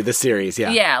this issue, this series, yeah.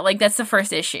 Yeah, like that's the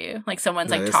first issue. Like someone's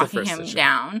like talking him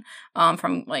down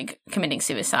from like committing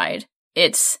suicide.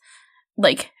 It's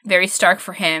like very stark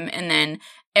for him, and then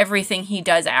everything he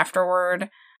does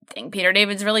afterward, I think Peter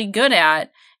David's really good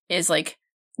at is like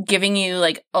giving you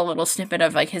like a little snippet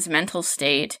of like his mental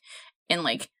state and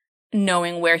like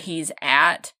knowing where he's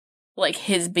at. Like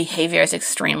his behavior is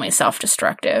extremely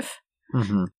self-destructive,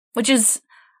 which is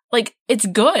like it's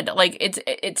good. Like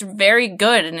it's very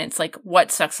good, and it's like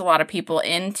what sucks a lot of people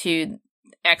into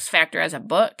X Factor as a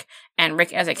book and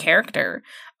Rick as a character.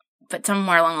 But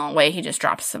somewhere along the way, he just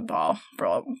drops the ball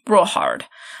real hard.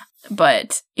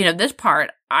 But this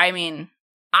part, I mean,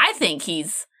 I think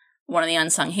he's one of the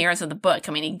unsung heroes of the book.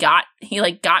 I mean, he got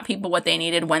people what they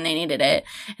needed when they needed it,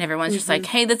 and everyone's just like,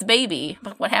 "Hey, this baby,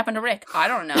 what happened to Rick? I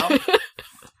don't know.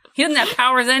 He doesn't have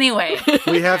powers anyway."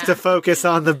 We have to focus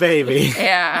on the baby.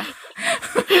 Yeah.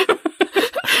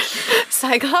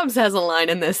 Cyclops has a line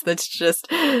in this that's just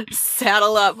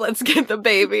 "saddle up, let's get the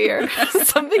baby" or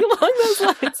something along those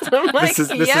lines. And I'm like,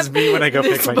 this is me when I go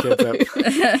pick my kids up.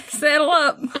 Saddle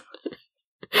up.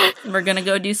 We're gonna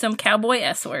go do some cowboy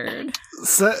S word.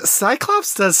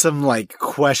 Cyclops does some like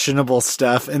questionable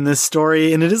stuff in this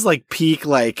story, and it is like peak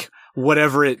like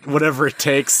whatever it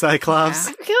takes Cyclops.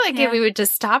 I feel like if we would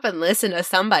just stop and listen to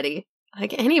somebody,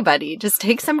 like anybody, just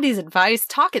take somebody's advice,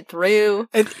 talk it through.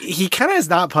 And he kind of is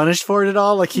not punished for it at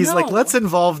all. Like he's like, let's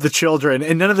involve the children,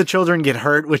 and none of the children get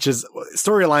hurt, which is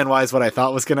storyline wise what I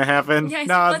thought was going to happen.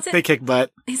 Yeah, they kick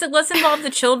butt. He said, let's involve the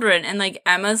children, and like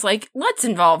Emma's like, let's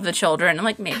involve the children. I'm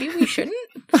like, maybe we shouldn't.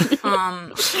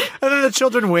 And then the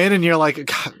children win, and you're like,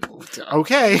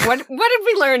 okay. What did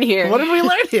we learn here?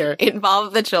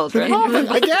 Involve the children.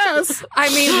 I guess. I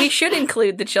mean, we should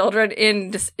include the children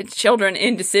in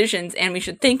decisions, and we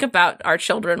should think about our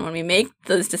children when we make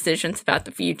those decisions about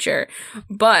the future.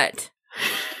 But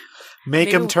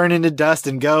make them turn into dust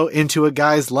and go into a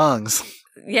guy's lungs.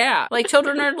 Yeah, like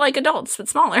children are like adults, but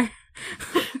smaller.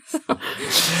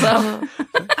 so.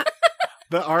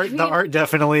 The art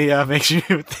definitely makes you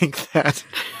think that.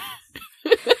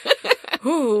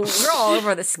 Ooh, we're all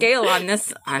over the scale on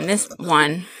this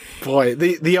one. Boy,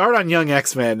 the art on Young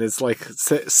X-Men is like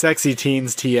sexy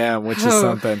teens TM, which is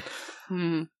something.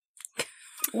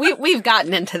 We've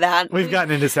gotten into that. We've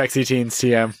gotten into sexy teens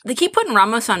TM. They keep putting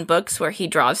Ramos on books where he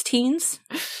draws teens,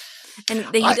 and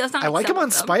he does not. I like him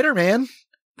on Spider-Man,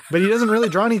 but he doesn't really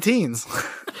draw any teens.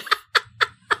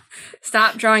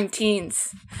 Stop drawing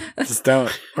teens. Just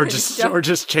don't, or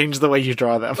just change the way you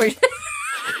draw them.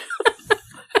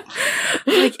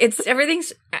 Like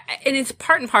everything's, and it's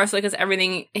part and parcel because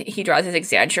everything he draws is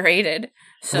exaggerated.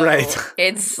 So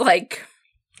it's like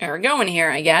we're going here,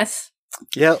 I guess.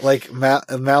 Yeah, like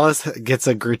Malice gets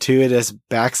a gratuitous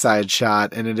backside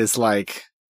shot, and it is like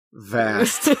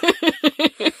vast.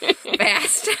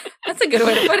 Vast. That's a good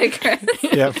way to put it, Chris.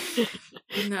 Yep.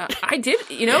 No, I did.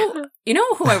 You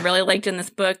know who I really liked in this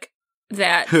book?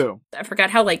 That Who? I forgot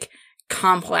how like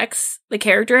complex the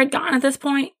character had gotten at this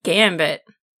point. Gambit.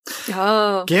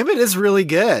 Oh. Gambit is really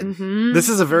good. Mm-hmm. This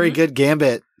is a very good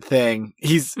Gambit thing.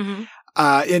 He's Mm-hmm.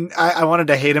 I wanted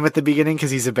to hate him at the beginning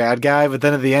because he's a bad guy, but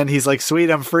then at the end he's like, "Sweet,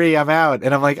 I'm free, I'm out,"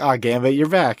 and I'm like, "Oh, Gambit, you're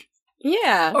back."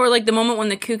 Yeah. Or like the moment when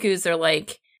the cuckoos are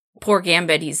like, "Poor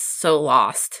Gambit, he's so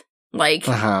lost." Like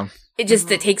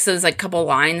it takes those like couple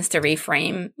lines to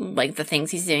reframe like the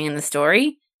things he's doing in the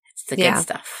story. It's the good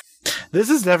stuff. This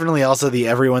is definitely also the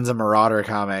Everyone's a Marauder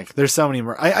comic. There's so many.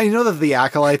 I know that the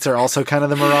Acolytes are also kind of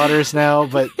the Marauders now,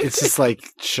 but it's just like,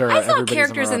 sure. I saw everybody's a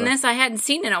characters in Marauder. this I hadn't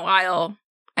seen in a while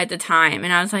at the time,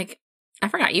 and I was like, I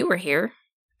forgot you were here.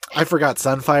 I forgot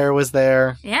Sunfire was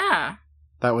there. Yeah.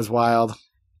 That was wild.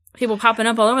 People popping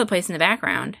up all over the place in the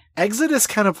background. Exodus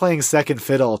kind of playing second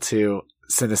fiddle to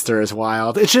Sinister is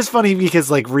wild. It's just funny because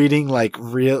like reading like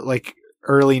real like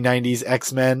early 90s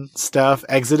X-Men stuff,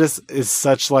 Exodus is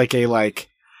such like a like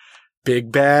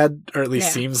big bad, or at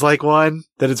least seems like one,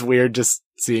 that it's weird just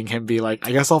seeing him be like,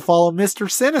 I guess I'll follow Mr.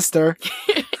 Sinister.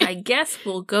 I guess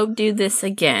we'll go do this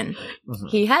again. Mm-hmm.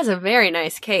 He has a very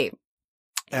nice cape.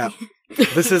 Yeah.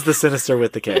 This is the Sinister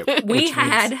with the cape.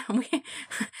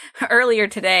 Earlier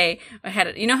today, I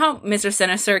had, you know how Mr.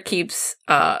 Sinister keeps,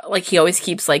 he always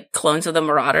keeps like clones of the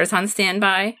Marauders on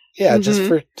standby? Yeah, just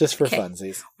for Okay.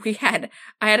 funsies.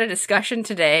 I had a discussion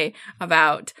today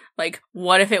about like,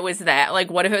 what if it was that?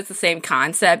 Like, what if it's the same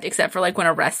concept, except for like when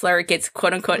a wrestler gets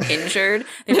quote unquote injured,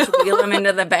 they just wheel him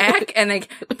into the back and they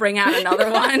bring out another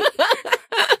one.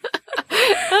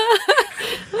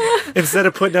 Instead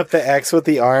of putting up the X with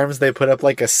the arms, they put up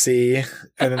like a C,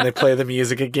 and then they play the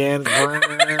music again.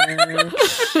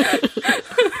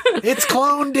 It's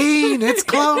Clone Dean! It's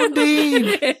Clone Dean!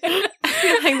 I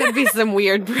feel like there'd be some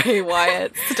weird Bray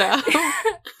Wyatt stuff.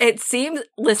 It seems,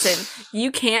 listen,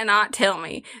 you cannot tell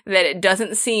me that it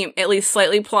doesn't seem at least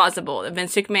slightly plausible that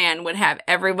Vince McMahon would have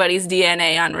everybody's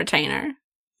DNA on retainer.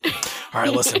 All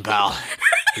right, listen, pal.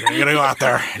 You're going to go out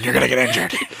there and you're going to get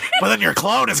injured. But then your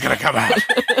clone is going to come out.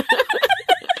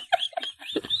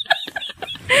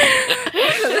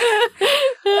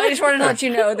 I just wanted to let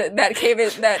you know that came in,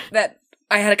 that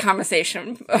I had a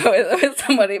conversation with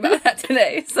somebody about that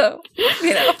today. So,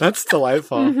 you know. That's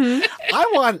delightful. Mm-hmm.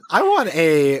 I want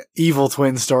a evil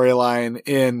twin storyline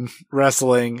in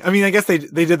wrestling. I mean, I guess they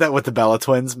did that with the Bella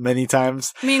twins many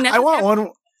times. I mean, I want one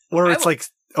where it's like,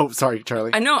 oh, sorry,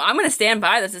 Charlie. I know, I'm going to stand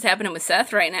by this is happening with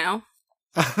Seth right now.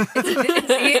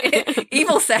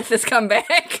 Evil Seth has come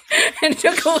back and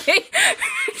took away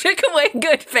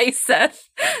good face Seth.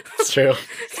 It's true.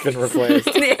 It's been replaced.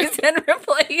 He's been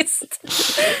replaced.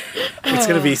 It's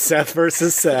going to be Seth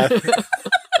versus Seth.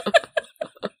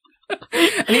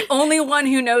 And the only one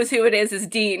who knows who it is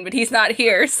Dean, but he's not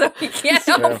here, so he can't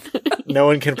help. No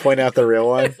one can point out the real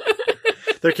one.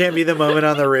 There can't be the moment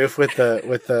on the roof with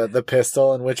the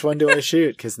pistol, and which one do I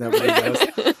shoot? Because nobody knows.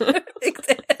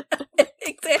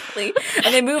 Exactly.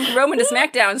 And they moved Roman to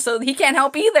SmackDown, so he can't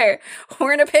help either.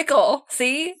 We're in a pickle.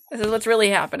 See? This is what's really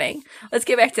happening. Let's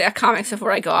get back to comics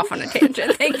before I go off on a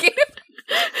tangent. Thank you.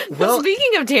 Well,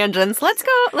 speaking of tangents, let's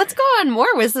go on more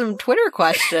with some Twitter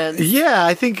questions. Yeah,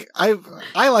 I think I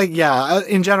like,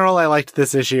 in general, I liked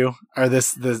this issue, or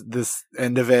this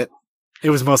end of it. It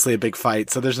was mostly a big fight,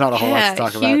 so there's not a whole lot to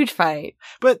talk about. Huge fight.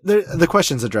 But the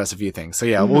questions address a few things. So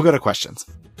yeah, we'll go to questions.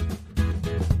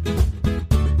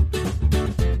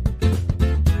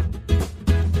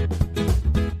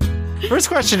 First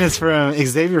question is from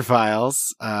Xavier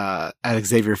Files, at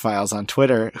Xavier Files on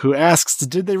Twitter, who asks,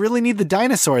 did they really need the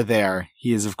dinosaur there?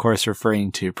 He is, of course,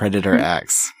 referring to Predator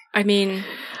X. I mean,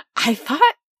 I thought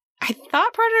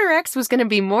Predator X was going to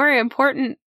be more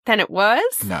important than it was.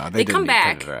 No, they didn't come need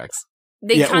back. Predator X.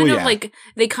 they Yeah, kind well, of yeah. like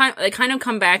they kind of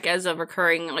come back as a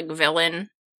recurring like villain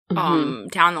down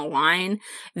the line.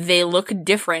 They look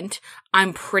different.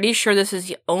 I'm pretty sure this is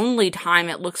the only time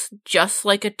it looks just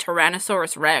like a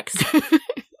Tyrannosaurus Rex.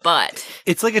 But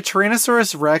It's like a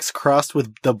Tyrannosaurus Rex crossed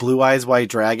with the Blue Eyes White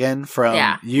Dragon from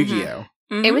Yu-Gi-Oh!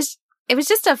 mhm. It was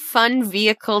just a fun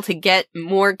vehicle to get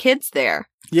more kids there.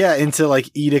 Yeah, and to like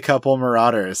eat a couple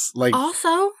Marauders. Like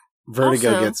also Vertigo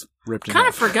also, gets ripped in kind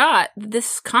of half. forgot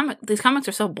these comics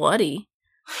are so bloody.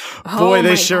 Boy, Oh they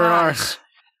my sure are. gosh.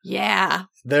 Yeah.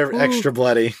 They're Ooh. extra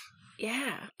bloody.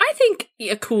 Yeah. I think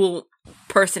a cool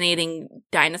personating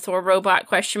dinosaur robot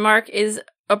is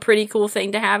a pretty cool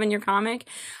thing to have in your comic.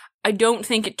 I don't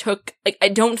think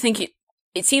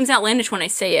it seems outlandish when I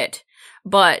say it,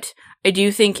 but I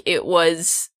do think it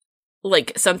was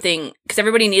like something, because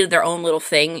everybody needed their own little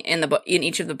thing in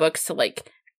each of the books to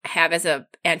like have as a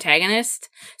antagonist.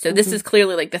 So this is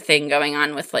clearly like the thing going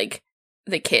on with like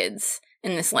the kids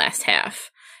in this last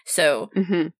half. So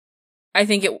I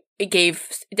think it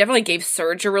definitely gave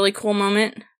Surge a really cool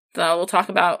moment that we'll talk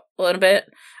about a little bit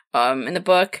in the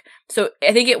book. So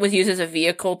I think it was used as a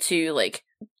vehicle to like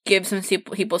give some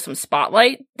people some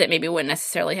spotlight that maybe wouldn't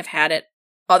necessarily have had it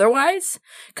otherwise,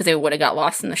 because they would have got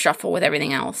lost in the shuffle with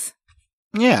everything else.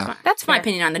 Yeah. That's my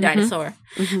opinion on the dinosaur.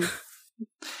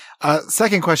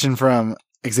 Second question from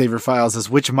Xavier Files is,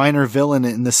 which minor villain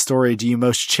in this story do you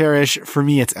most cherish? For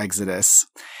me, it's Exodus.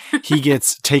 He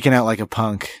gets taken out like a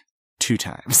punk 2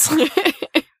 times.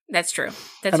 That's true.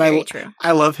 That's And very true.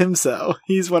 I love him so.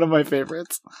 He's one of my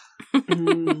favorites. Just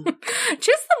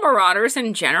the Marauders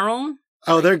in general.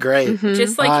 Oh, they're great.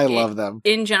 Just like I love them.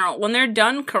 In general, when they're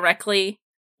done correctly,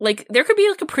 like there could be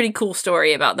like a pretty cool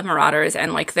story about the Marauders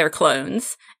and like their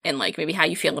clones and like maybe how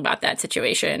you feel about that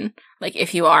situation, like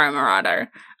if you are a Marauder.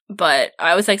 But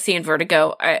I always like seeing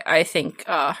Vertigo. I think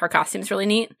her costume's really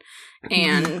neat,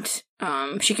 and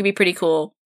she could be pretty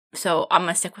cool. So I'm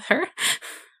gonna stick with her.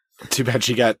 Too bad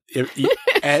she got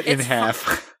in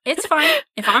half. It's fine.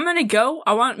 If I'm gonna go,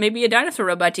 I want maybe a dinosaur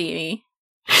robot to eat me.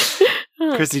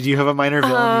 Christy, do you have a minor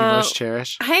villain you most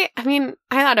cherish? I mean,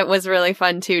 I thought it was really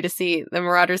fun too to see the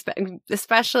Marauders,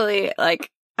 especially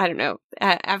like, I don't know,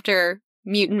 after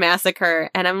Mutant Massacre,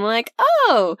 and I'm like,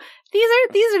 oh,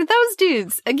 these are those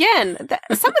dudes again.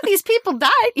 Some of these people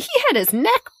died. He had his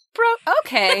neck broke.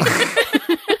 Okay,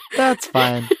 that's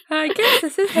fine. I guess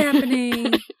this is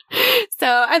happening.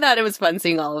 So I thought it was fun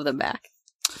seeing all of them back.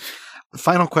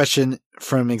 Final question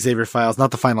from Xavier Files,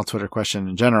 not the final Twitter question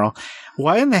in general.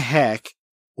 Why in the heck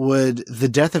would the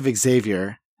death of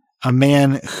Xavier, a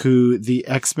man who the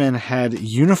X-Men had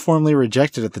uniformly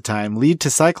rejected at the time, lead to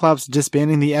Cyclops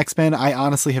disbanding the X-Men? I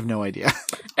honestly have no idea.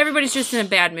 Everybody's just in a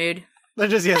bad mood. They're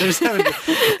just having,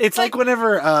 it's like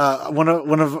whenever when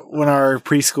our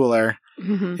preschooler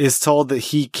is told that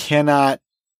he cannot,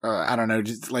 I don't know,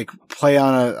 just like play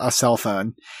on a cell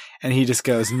phone, and he just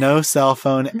goes, "No cell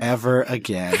phone ever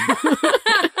again."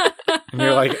 And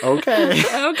you're like, okay.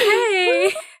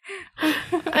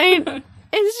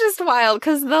 It's just wild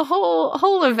because the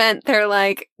whole event, they're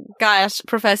like, "Gosh,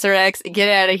 Professor X, get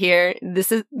out of here!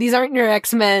 These aren't your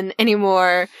X-Men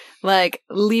anymore. Like,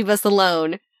 leave us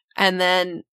alone." And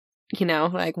then,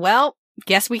 like, well,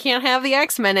 guess we can't have the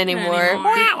X-Men anymore.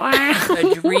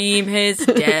 The dream is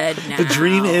dead now. The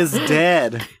dream is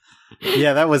dead.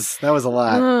 Yeah, that was a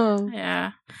lot.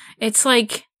 Yeah. It's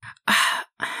like,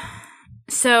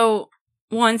 so,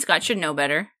 one, Scott should know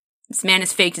better. This man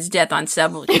has faked his death on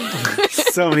several occasions.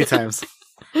 So many times.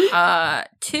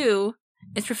 2,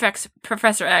 is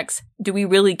Professor X. Do we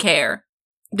really care?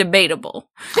 Debatable.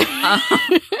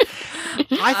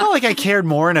 I felt like I cared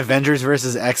more in Avengers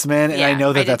versus X-Men, and Yeah, I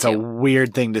know that that's too. a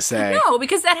weird thing to say. No,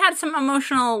 because that had some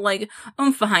emotional, like,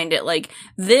 oomph behind it. Like,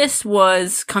 this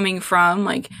was coming from,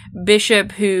 like,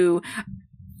 Bishop, who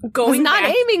was not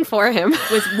aiming for him.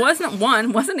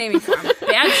 wasn't aiming for him.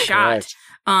 Bad shot.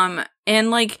 Right.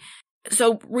 And, like,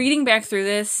 so reading back through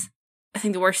this, I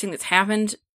think the worst thing that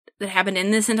happened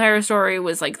in this entire story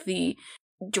was, like, the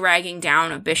dragging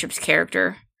down of Bishop's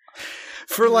character.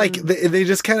 For like, they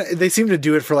just they seem to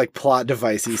do it for like plot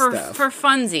devicey stuff. For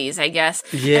funsies, I guess.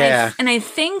 Yeah. And I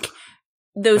think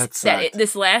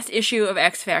this last issue of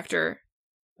X Factor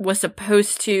was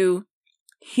supposed to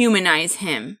humanize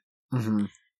him.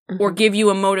 Or give you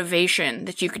a motivation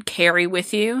that you could carry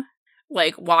with you.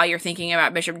 Like, while you're thinking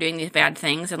about Bishop doing these bad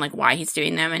things and like why he's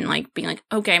doing them, and like being like,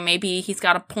 okay, maybe he's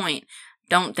got a point.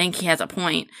 Don't think he has a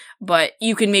point. But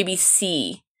you can maybe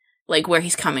see like where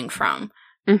he's coming from.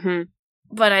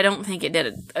 But I don't think it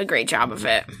did a great job of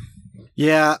it.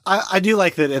 Yeah, I do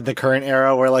like that in the current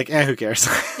era we're like, who cares?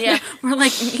 Yeah, we're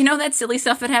like, that silly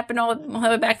stuff that happened all the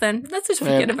way back then. Let's just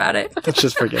forget about it. Let's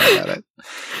just forget about it.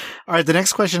 All right, the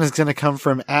next question is going to come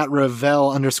from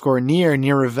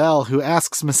 @Ravel_near Ravel, who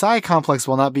asks, Messiah Complex,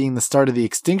 while not being the start of the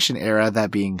Extinction era,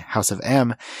 that being House of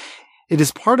M, it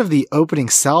is part of the opening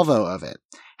salvo of it.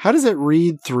 How does it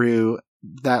read through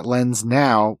that lens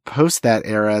now, post that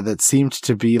era that seemed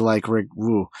to be like,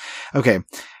 okay,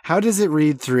 how does it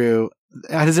read through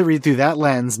that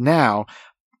lens now,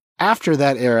 after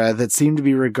that era that seemed to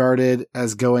be regarded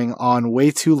as going on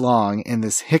way too long in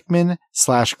this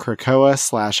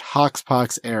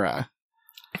Hickman/Krakoa/Hoxpox era?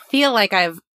 I feel like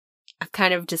I've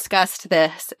kind of discussed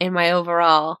this in my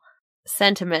overall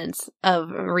sentiments of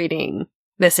reading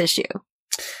this issue.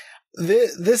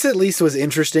 This at least was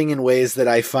interesting in ways that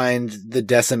I find the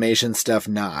decimation stuff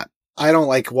not. I don't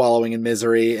like wallowing in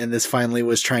misery, and this finally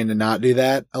was trying to not do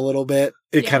that a little bit.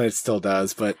 It kind of still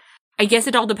does, but I guess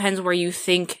it all depends where you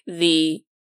think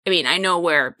I know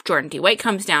where Jordan D. White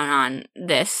comes down on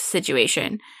this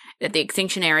situation, that the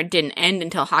Extinction Era didn't end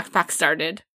until Hoxpox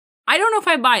started. I don't know if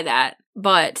I buy that,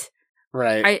 but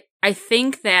Right. I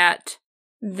think that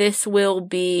this will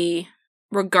be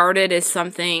regarded as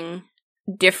something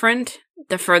different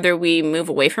the further we move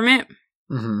away from it.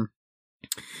 Mm-hmm.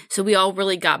 So we all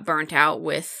really got burnt out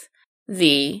with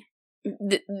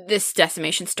this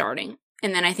decimation starting.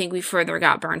 And then I think we further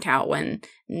got burnt out when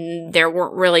there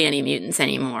weren't really any mutants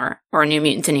anymore, or new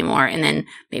mutants anymore. And then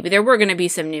maybe there were going to be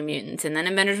some new mutants. And then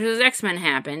Avengers vs. X-Men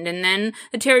happened. And then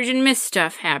the Terrigen Mist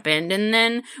stuff happened. And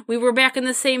then we were back in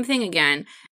the same thing again.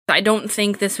 I don't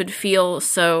think this would feel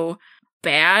so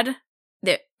bad.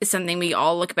 That is something we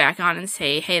all look back on and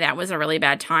say, hey, that was a really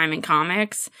bad time in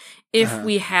comics. If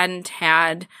we hadn't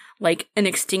had like an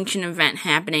extinction event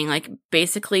happening like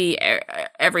basically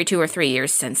every 2 or 3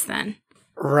 years since then.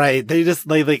 Right. They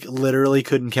like literally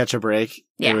couldn't catch a break.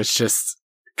 Yeah. It was just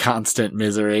constant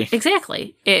misery.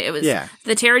 Exactly. It was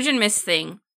the Terrigen Mist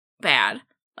thing, bad.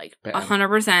 Like, Bad.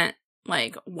 100%.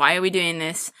 Like, why are we doing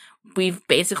this? We've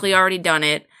basically already done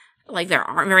it. Like, there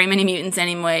aren't very many mutants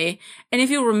anyway. And if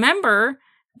you remember,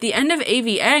 the end of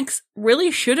AVX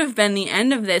really should have been the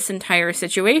end of this entire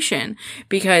situation.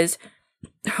 Because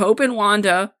Hope and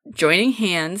Wanda joining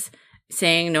hands,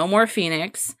 saying no more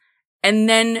Phoenix, and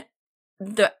then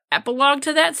the epilogue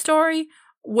to that story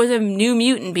was a new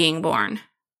mutant being born.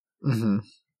 Mm-hmm.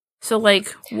 So,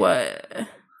 like, what?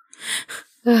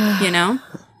 You know?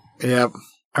 Yep.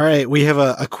 All right. We have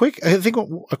a quick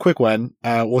one.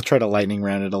 We'll try to lightning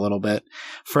round it a little bit.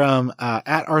 From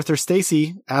at Arthur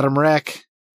Stacy, Adam Reck,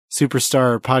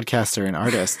 superstar podcaster and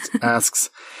artist,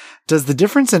 asks, does the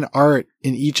difference in art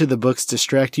in each of the books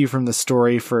distract you from the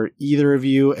story for either of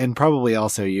you, and probably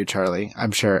also you, Charlie?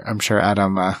 I'm sure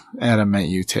Adam meant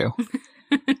you too.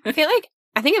 I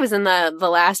think it was in the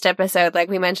last episode, like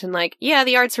we mentioned, like, yeah,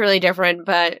 the art's really different,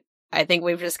 but I think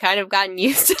we've just kind of gotten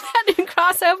used to that in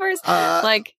crossovers.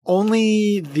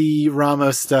 Only the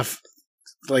Ramos stuff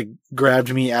like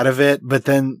grabbed me out of it, but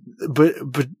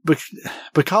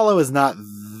Bacalo is not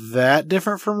that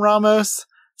different from Ramos.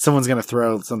 Someone's gonna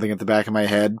throw something at the back of my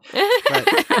head.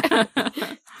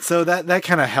 So that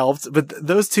kind of helped, but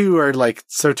those two are like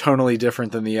so tonally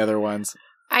different than the other ones.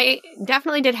 I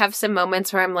definitely did have some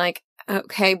moments where I'm like,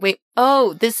 okay, wait,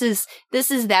 oh, this is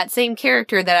that same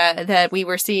character that we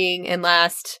were seeing in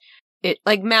last.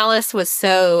 Like Malice was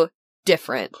so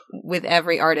different with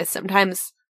every artist.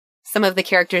 Sometimes some of the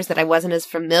characters that I wasn't as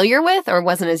familiar with or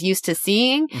wasn't as used to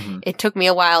seeing, it took me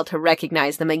a while to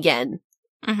recognize them again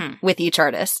with each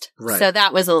artist. Right. So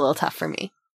that was a little tough for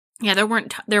me. Yeah,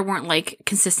 there weren't like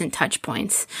consistent touch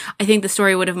points. I think the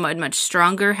story would have been much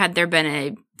stronger had there been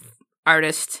a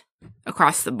artist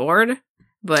across the board.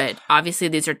 But obviously,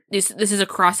 this is a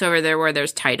crossover there where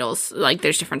there's titles, like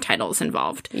there's different titles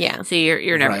involved. Yeah. So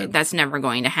you're never Right. That's never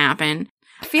going to happen.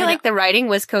 I feel like the writing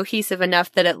was cohesive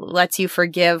enough that it lets you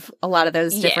forgive a lot of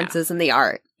those differences in the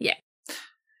art. Yeah.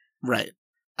 Right.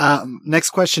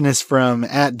 Next question is from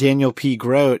at Daniel P.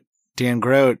 Grote. Dan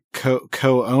Grote,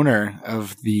 co-owner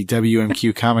of the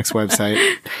WMQ Comics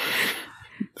website.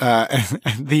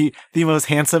 The most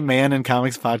handsome man in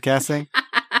comics podcasting.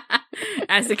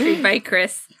 As agreed by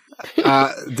Chris.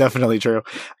 Definitely true.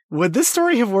 Would this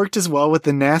story have worked as well with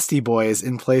the Nasty Boys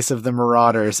in place of the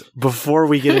Marauders? Before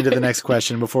we get into the next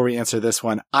question, before we answer this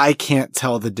one, I can't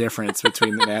tell the difference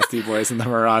between the Nasty Boys and the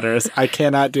Marauders. I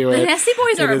cannot do it. The Nasty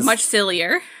Boys are much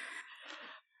sillier.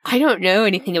 I don't know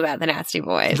anything about the Nasty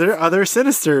Boys. They're other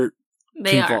sinister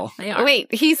They people. are.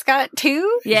 Wait, he's got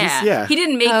two? Yeah. He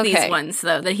didn't make these Okay. ones,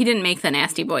 though. He didn't make the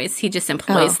Nasty Boys. He just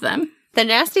employs them. The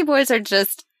Nasty Boys are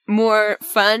just more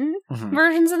fun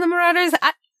versions of the Marauders.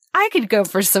 I could go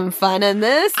for some fun in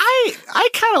this. I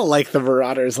kind of like the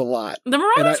Marauders a lot. The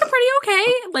Marauders are pretty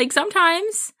okay. Like,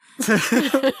 sometimes.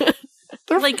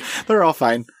 They're all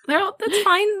fine. That's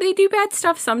fine. They do bad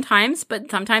stuff sometimes, but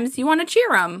sometimes you want to cheer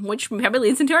them, which probably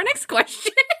leads into our next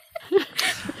question.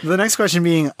 The next question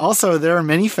being, also, there are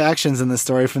many factions in the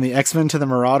story, from the X-Men to the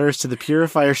Marauders to the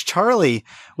Purifiers. Charlie,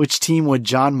 which team would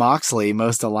John Moxley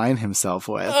most align himself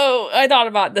with? Oh, I thought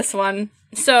about this one.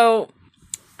 So,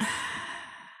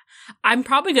 I'm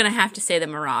probably going to have to say the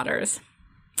Marauders.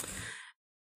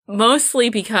 Mostly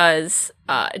because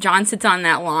John sits on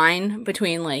that line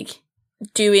between, like,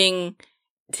 doing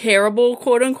terrible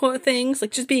quote-unquote things,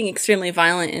 like just being extremely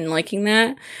violent and liking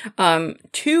that,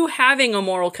 to having a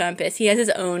moral compass. He has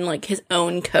his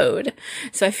own code.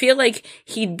 So I feel like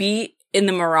he'd be in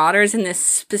the Marauders in this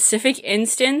specific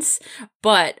instance,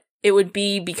 but it would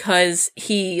be because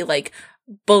he, like,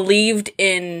 believed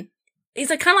in he's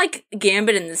like kind of like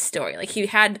Gambit in this story. Like he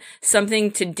had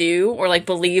something to do or like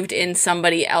believed in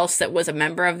somebody else that was a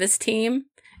member of this team.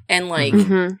 And like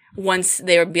once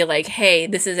they would be like, hey,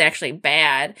 this is actually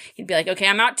bad, he'd be like, okay,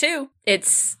 I'm out too.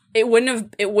 It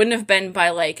wouldn't have been by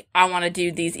like, I want to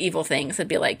do these evil things. It'd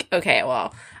be like, okay,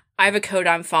 well, I have a code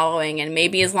I'm following, and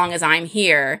maybe as long as I'm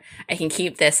here, I can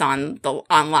keep this on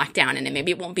lockdown, and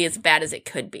maybe it won't be as bad as it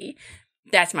could be.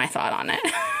 That's my thought on it.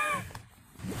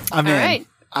 I'm in. All right.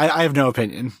 I have no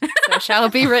opinion. So shall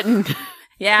it be written?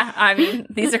 Yeah, I mean,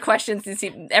 these are questions.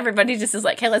 Everybody just is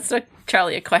like, hey, let's do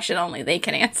Charlie a question only they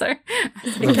can answer.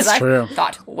 Because That's true. I've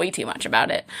thought way too much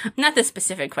about it. Not this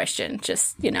specific question,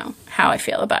 just, how I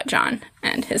feel about John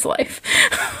and his life.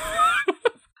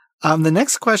 The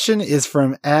next question is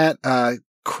from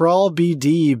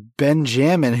 @CrawlBD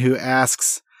Benjamin, who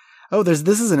asks,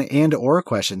 this is an and or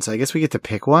question, so I guess we get to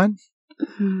pick one.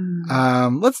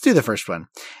 Let's do the first one.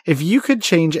 If you could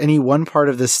change any one part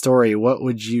of this story, what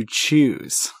would you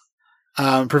choose?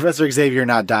 Professor Xavier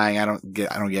not dying. I don't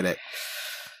get it.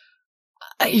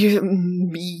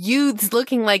 Youths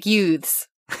looking like youths.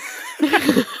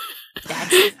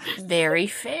 That's very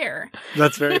fair.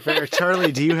 That's very fair.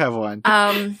 Charlie, do you have one?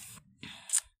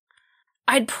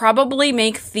 I'd probably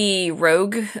make the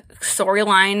Rogue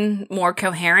storyline more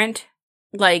coherent.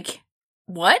 Like,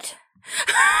 what?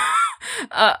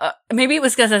 Maybe it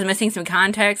was because I was missing some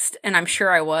context, and I'm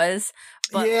sure I was.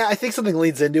 But yeah, I think something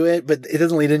leads into it, but it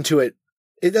doesn't lead into it.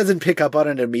 It doesn't pick up on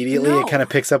it immediately. No. It kind of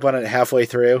picks up on it halfway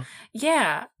through.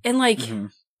 Yeah, and like,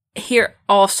 here's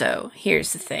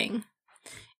the thing.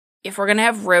 If we're going to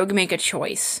have Rogue make a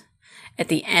choice at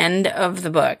the end of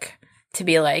the book to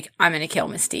be like, I'm going to kill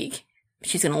Mystique,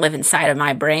 she's going to live inside of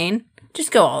my brain,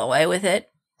 just go all the way with it.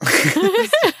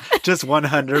 Just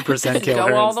 100% kill Go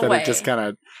her all the instead way. of just kind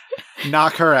of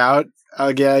knock her out,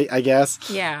 I guess.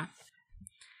 Yeah.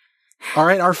 All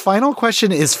right, our final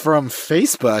question is from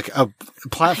Facebook, a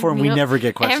platform we never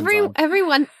get questions on.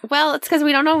 Everyone, well, it's because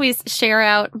we don't always share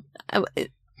out.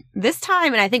 This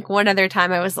time, and I think one other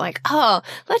time, I was like,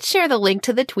 let's share the link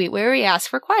to the tweet where we ask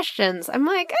for questions. I'm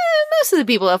like, most of the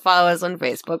people that follow us on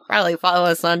Facebook probably follow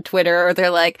us on Twitter, or they're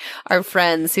like our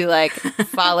friends who like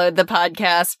followed the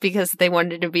podcast because they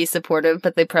wanted to be supportive,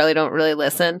 but they probably don't really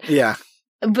listen. Yeah.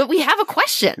 But we have a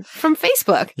question from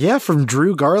Facebook. Yeah, from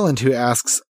Drew Garland, who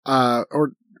asks,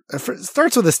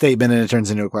 starts with a statement and it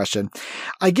turns into a question.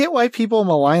 I get why people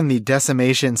malign the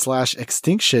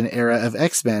decimation/extinction era of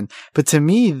X-Men, but to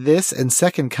me, this and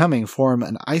Second Coming form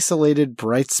an isolated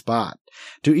bright spot.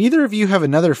 Do either of you have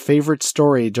another favorite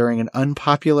story during an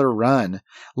unpopular run?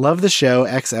 Love the show,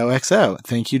 XOXO.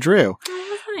 Thank you, Drew.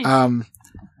 Oh, nice.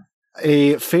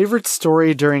 A favorite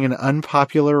story during an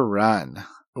unpopular run.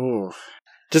 Ooh.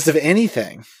 Just of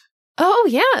anything. Oh,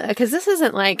 yeah, because this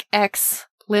isn't like X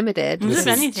limited. This is is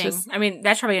anything. just- I mean,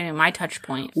 that's probably gonna be my touch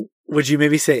point. Would you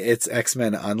maybe say it's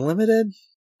X-Men Unlimited?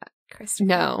 Christopher.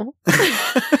 No. All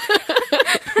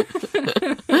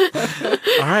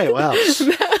right, well.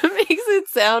 That makes it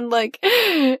sound like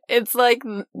it's like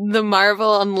the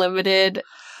Marvel Unlimited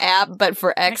app, but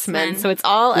for X-Men. X-Men. So it's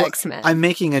all Well, X-Men. I'm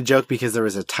making a joke because there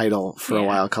was a title for a Yeah.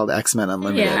 while called X-Men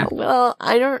Unlimited. Yeah. Well,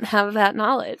 I don't have that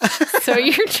knowledge. So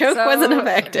your joke So, wasn't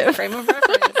effective. Frame of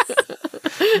reference.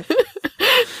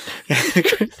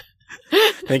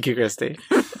 Thank you, Christy.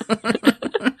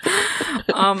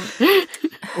 um,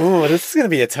 Ooh, this is going to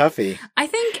be a toughie. I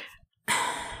think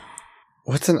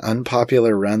What's an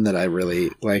unpopular run that I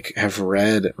really have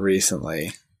read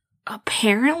recently?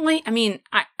 apparently, I mean,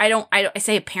 I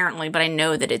say apparently, but I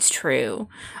know that it's true.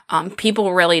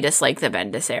 People really dislike the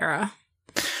Bendis era.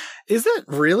 Is it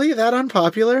really that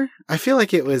unpopular? I feel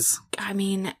like it was. I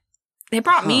mean, they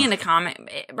brought me into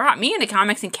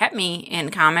comics and kept me in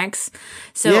comics.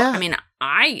 So, Yeah. I mean,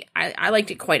 I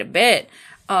liked it quite a bit.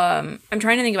 I'm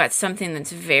trying to think about something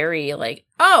that's very like,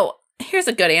 oh, here's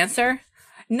a good answer.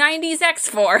 90s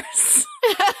X-Force.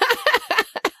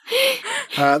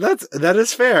 That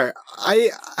is fair.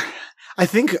 I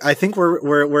think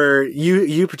we're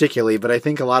you particularly, but I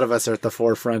think a lot of us are at the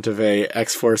forefront of a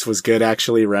X-Force was good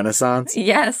actually renaissance.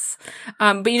 Yes.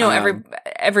 But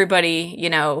everybody,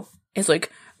 is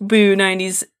like, boo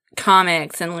 90s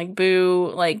comics and like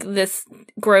boo like this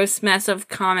gross mess of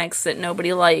comics that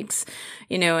nobody likes,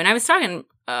 and I was talking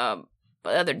the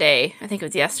other day, I think it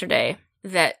was yesterday,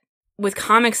 that with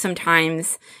comics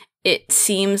sometimes it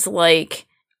seems like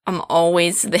I'm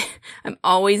always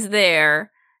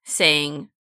there saying,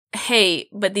 hey,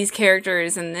 but these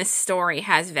characters and this story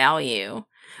has value,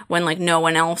 when like no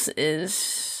one else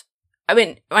is. I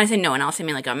mean, when I say no one else, I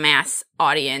mean like a mass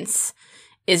audience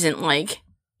isn't like,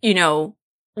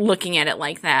 looking at it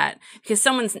like that,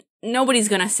 because nobody's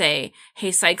gonna say,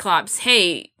 hey, Cyclops,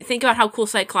 hey, think about how cool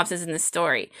Cyclops is in this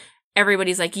story.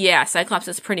 Everybody's like, yeah, Cyclops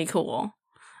is pretty cool.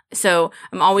 So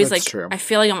I'm always That's like, true. I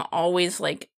feel like I'm always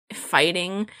like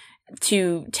fighting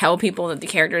to tell people that the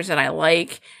characters that I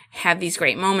like have these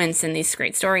great moments and these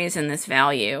great stories and this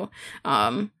value.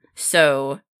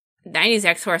 So 90s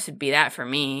X-Force would be that for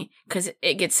me, because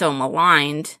it gets so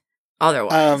maligned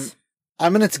otherwise.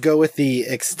 I'm gonna go with the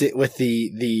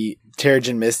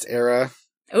Terrigen Mist era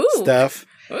Ooh. stuff.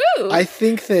 Ooh. I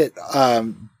think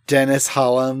that Dennis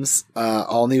Hollum's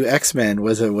All New X-Men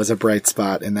was a bright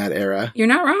spot in that era. You're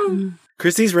not wrong.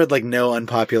 Christy's read like no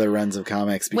unpopular runs of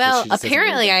comics. Because Well, she just doesn't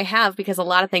apparently read I have, because a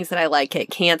lot of things that I like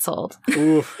get canceled. them.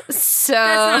 Oof. So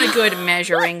That's not a good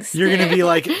measuring stick. You're gonna be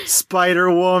like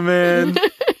Spider-Woman.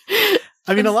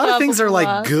 I mean, a lot of things are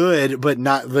like good, but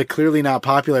clearly not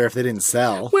popular if they didn't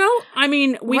sell. Well, I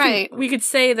mean, Right. we could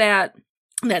say that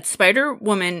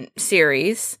Spider-Woman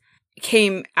series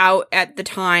came out at the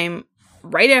time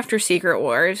right after Secret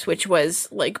Wars, which was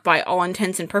like by all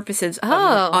intents and purposes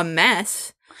a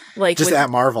mess. Like Just at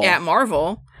Marvel. At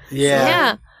Marvel. Yeah.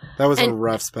 yeah. That was a And-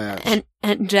 rough patch.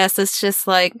 And Jess is just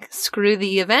like, screw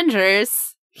the Avengers.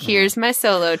 Here's my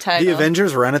solo title. The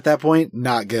Avengers run at that point,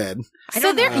 not good.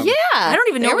 So there, know. yeah. I don't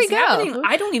even know there what's we go. happening.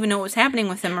 I don't even know what was happening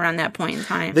with them around that point in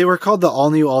time. They were called the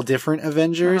All New, All Different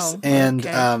Avengers, Oh, and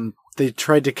okay. they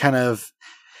tried to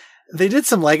they did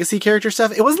some legacy character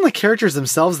stuff. It wasn't the characters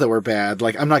themselves that were bad.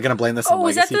 Like, I'm not going to blame this on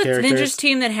was that legacy the characters. Ninjas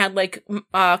team that had like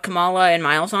Kamala and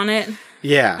Miles on it?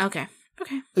 Yeah. Okay.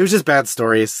 It was just bad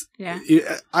stories. Yeah.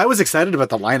 I was excited about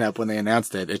the lineup when they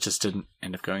announced it. It just didn't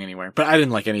end up going anywhere. But I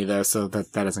didn't like any of those, so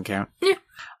that doesn't count. Yeah.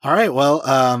 All right, well,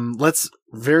 let's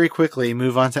very quickly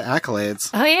move on to accolades.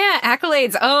 Oh yeah,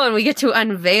 accolades. Oh, and we get to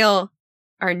unveil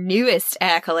our newest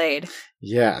accolade.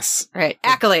 Yes. All right,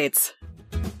 accolades.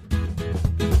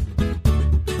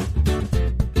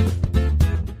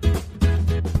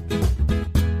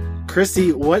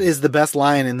 Christy, what is the best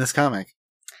line in this comic?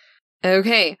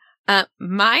 Okay.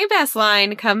 My best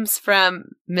line comes from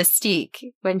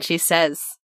Mystique when she says,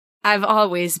 "I've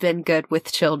always been good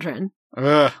with children."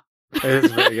 Ugh. It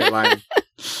is a very good line.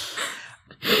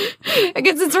 I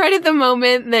guess it's right at the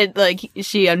moment that like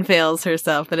she unveils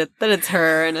herself that it's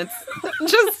her, and it's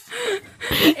just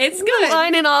It's the good.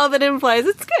 line and all that it implies.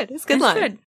 It's good. It's a good It's line.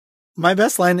 good. My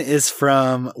best line is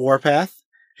from Warpath,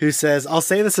 who says, "I'll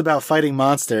say this about fighting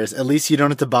monsters. At least you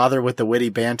don't have to bother with the witty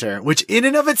banter," which in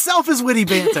and of itself is witty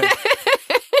banter.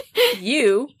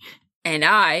 You and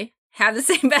I have the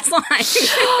same best line.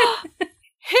 Hit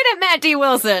it, Matt D.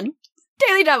 Wilson.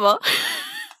 Daily Double.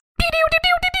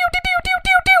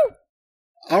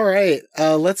 All right,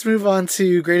 let's move on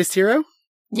to Greatest Hero.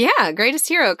 Yeah, greatest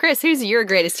hero. Chris, who's your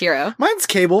greatest hero? Mine's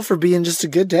Cable for being just a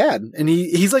good dad, and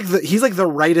he's like the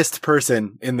rightest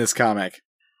person in this comic.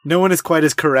 No one is quite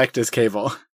as correct as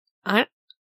Cable.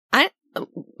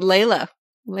 Layla.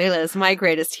 Layla is my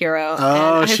greatest hero.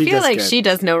 Oh, and I she feel does like good. she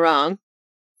does no wrong.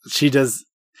 She does.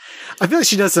 I feel like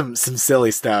she does some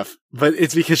silly stuff, but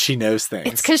it's because she knows things.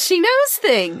 It's because she knows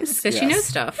things. Because she Yes. knows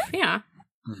stuff. Yeah.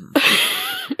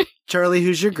 Charlie,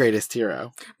 who's your greatest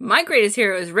hero? My greatest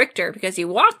hero is Richter because he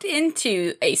walked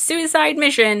into a suicide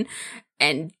mission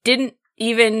and didn't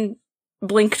even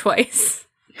blink twice.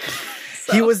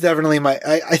 So- He was definitely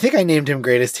I think I named him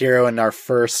greatest hero in our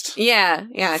first. Yeah,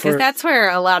 because For- that's where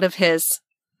a lot of his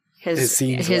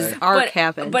scenes were. arc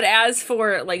happened. But as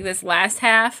for like this last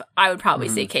half, I would probably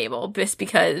say Cable, just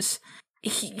because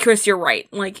Chris, you're right.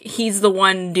 Like he's the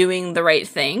one doing the right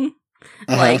thing,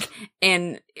 like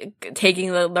and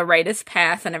taking the rightest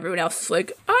path, and everyone else is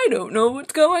like, I don't know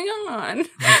what's going on.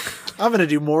 I'm gonna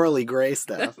do morally gray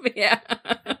stuff. Yeah.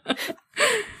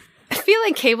 I feel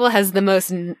like Cable has the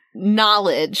most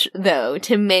knowledge, though,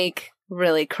 to make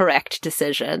really correct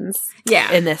decisions.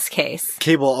 Yeah. In this case,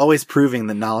 Cable always proving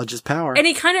that knowledge is power. And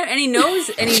he knows,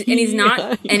 and he's not,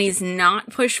 Yeah. and he's not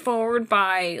pushed forward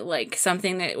by like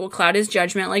something that will cloud his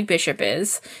judgment, like Bishop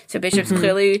is. So Bishop's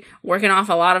clearly working off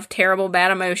a lot of terrible,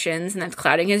 bad emotions, and that's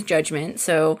clouding his judgment.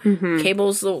 So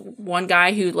Cable's the one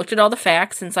guy who looked at all the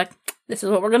facts and it's like, this is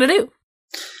what we're gonna do.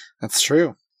 That's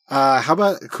true. How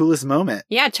about coolest moment?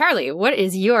 yeah, Charlie, what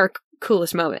is your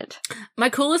coolest moment? My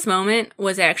coolest moment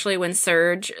was actually when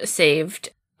Surge saved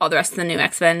all the rest of the new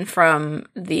X-Men from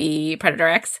the Predator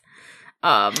X.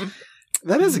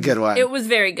 That is a good one. It was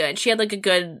very good. She had like a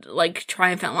good like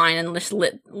triumphant line and just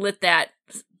lit that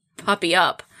puppy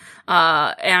up.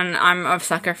 And I'm a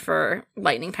sucker for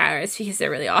lightning powers because they're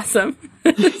really awesome.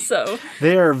 So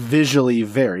They are visually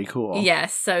very cool.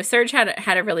 yes, so Surge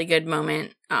had a really good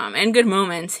moment, and good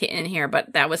moments in here,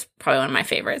 but that was probably one of my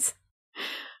favorites.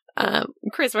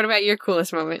 Chris, what about your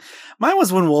coolest moment? Mine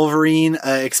was when Wolverine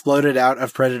exploded out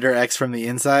of Predator X from the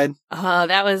inside. Oh,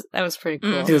 that was pretty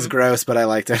cool. It was gross, but I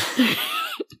liked it.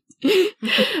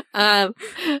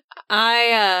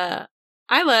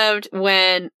 I loved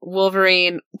when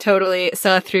Wolverine totally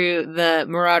saw through the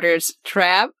Marauders'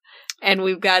 trap, and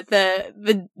we've got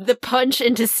the punch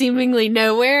into seemingly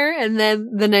nowhere, and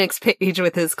then the next page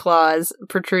with his claws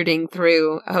protruding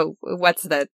through. Oh, what's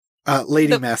that?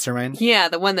 Lady Mastermind. Yeah,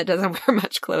 the one that doesn't wear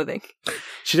much clothing.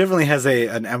 She definitely has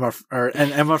an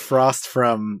Emma Frost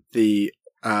from the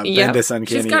Bendis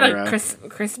Uncanny She's got era. a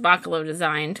Chris Bachalo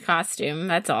designed costume.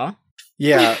 That's all.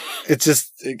 Yeah, it's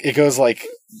just it goes like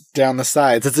down the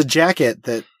sides. It's a jacket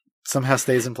that somehow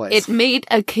stays in place. It made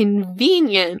a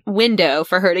convenient window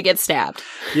for her to get stabbed.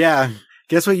 Yeah,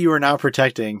 guess what? You were not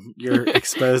protecting your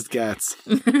exposed guts.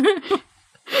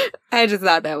 I just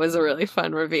thought that was a really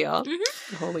fun reveal.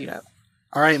 Mm-hmm. The whole lead up.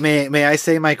 All right, may I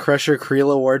say my Crusher Creel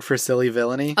Award for silly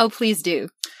villainy? Oh, please do.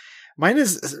 Mine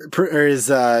is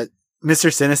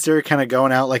Mr. Sinister kind of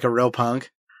going out like a real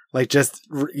punk. Like, just,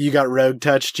 you got rogue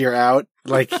touched, you're out.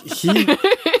 Like, that's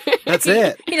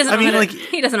it. He doesn't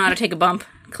know how to take a bump,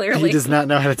 clearly. He does not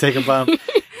know how to take a bump.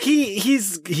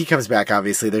 He comes back,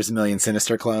 obviously. There's a million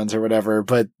Sinister clones or whatever.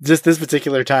 But just this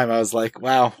particular time, I was like,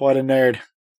 wow, what a nerd.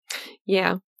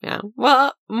 Yeah.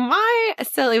 Well, my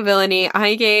silly villainy,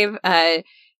 I gave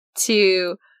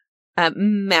to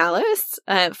Malice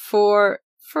for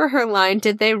her line,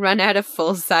 did they run out of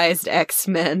full-sized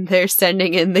X-Men? They're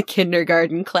sending in the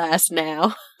kindergarten class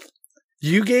now.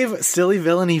 You gave silly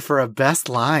villainy for a best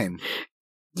line.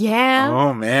 Yeah.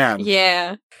 Oh, man.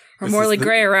 Yeah. We're Morley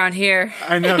Gray around here.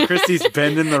 I know, Christy's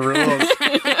bending the rules.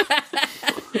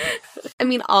 I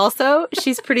mean, also,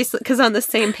 she's pretty, because on the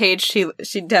same page,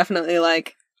 she definitely,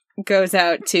 like, goes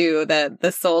out to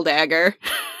the soul dagger.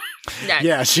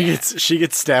 Yeah, she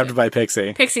gets stabbed by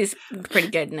Pixie. Pixie's pretty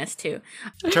good in this, too.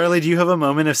 Charlie, do you have a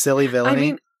moment of silly villainy? I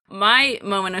mean, my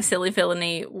moment of silly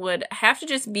villainy would have to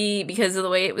just be because of the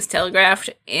way it was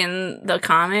telegraphed in the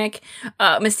comic.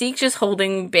 Mystique just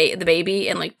holding the baby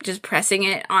and like just pressing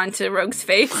it onto Rogue's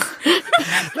face.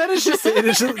 That is just it.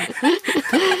 Is just,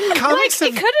 comics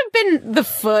like, it could have been the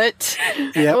foot.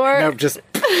 Yep. Or... Nope, just.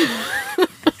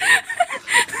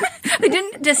 They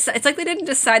didn't it's like they didn't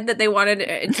decide that they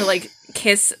wanted to like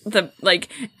kiss the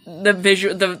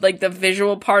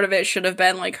visual part of it should have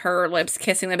been like her lips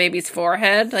kissing the baby's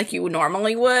forehead like you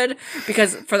normally would,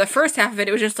 because for the first half of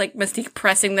it was just like Mystique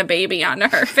pressing the baby onto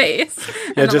her face.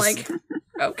 And I'm like,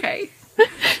 okay.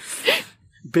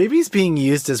 Babies being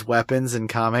used as weapons in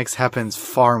comics happens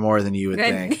far more than you would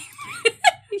think.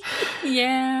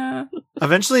 Yeah.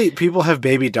 Eventually, people have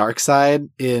Baby Darkseid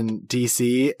in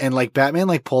DC, and like Batman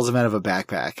like pulls him out of a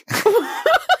backpack.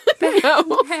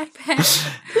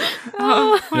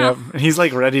 Oh, wow. Yep. He's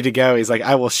like ready to go. He's like,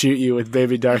 I will shoot you with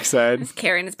Baby Darkseid. He's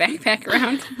carrying his backpack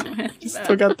around.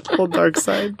 Still got the whole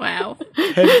Darkseid. Wow.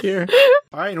 Head here.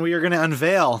 All right, and we are going to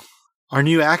unveil our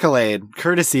new accolade,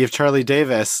 courtesy of Charlie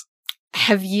Davis.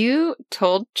 Have you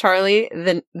told Charlie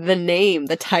the name,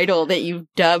 the title that you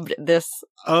dubbed this?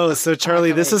 Oh, so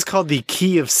Charlie, this is called the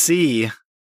Key of C.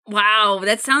 Wow,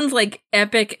 that sounds like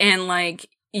epic and like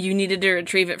you needed to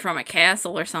retrieve it from a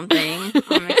castle or something.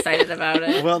 I'm excited about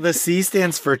it. Well, the C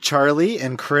stands for Charlie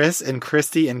and Chris and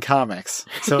Christy in comics,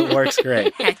 so it works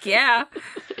great. Heck yeah.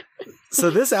 So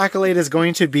this accolade is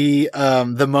going to be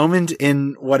the moment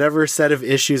in whatever set of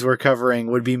issues we're covering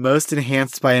would be most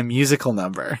enhanced by a musical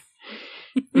number.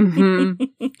 Mm-hmm.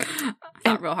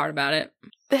 Thought real hard about it.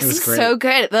 This is great. So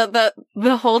good.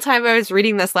 The whole time I was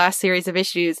reading this last series of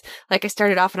issues, like I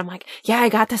started off and I'm like, yeah, I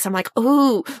got this. I'm like,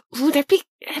 ooh, that'd be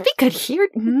good here.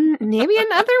 Maybe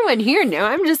another one here. No,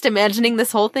 I'm just imagining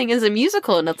this whole thing as a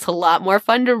musical and it's a lot more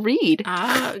fun to read.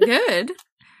 Good.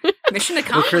 Mission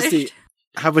accomplished. Well, Christy,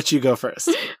 how about you go first?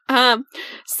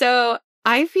 So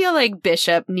I feel like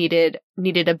Bishop needed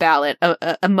a ballot,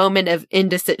 a moment of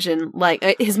indecision, like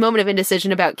his moment of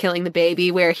indecision about killing the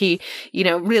baby, where he,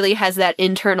 really has that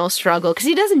internal struggle because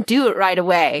he doesn't do it right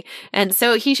away. And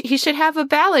so he should have a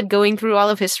ballad going through all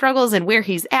of his struggles and where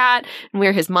he's at and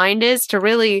where his mind is to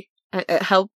really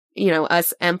help,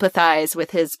 us empathize with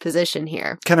his position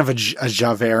here. Kind of a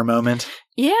Javert moment.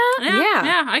 Yeah.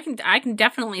 I can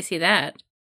definitely see that.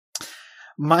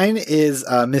 Mine is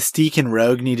Mystique and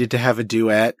Rogue needed to have a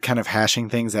duet, kind of hashing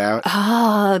things out.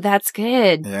 Oh, that's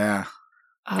good. Yeah.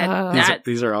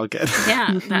 These are all good.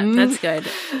 Yeah, that's good.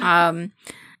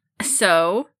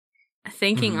 So,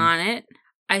 thinking on it,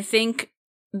 I think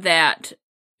that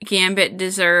Gambit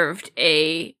deserved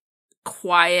a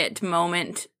quiet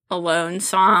moment alone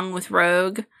song with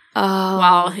Rogue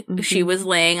while she was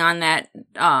laying on that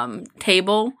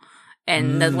table,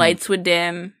 and the lights would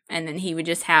dim, and then he would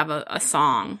just have a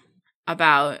song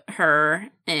about her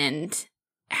and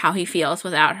how he feels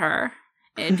without her.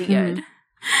 It'd be good.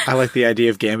 I like the idea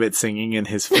of Gambit singing in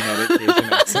his phonetic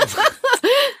Asian accent.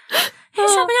 He's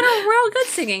having a real good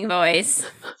singing voice.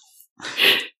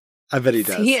 I bet he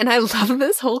does. See, and I love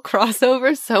this whole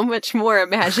crossover so much more,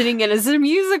 imagining it as a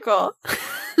musical.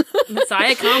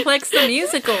 Messiah Complex the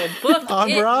musical. Book On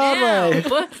it Broadway. now.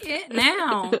 Book it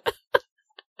now.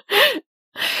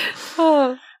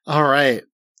 All right.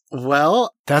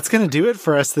 Well, that's going to do it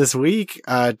for us this week.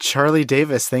 Charlie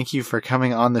Davis, thank you for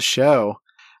coming on the show.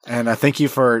 And thank you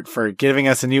for giving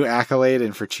us a new accolade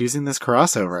and for choosing this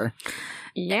crossover.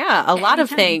 Yeah, a lot of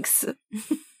thanks.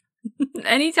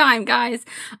 Anytime, guys.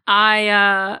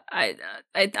 I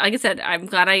like I said, I'm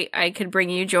glad I could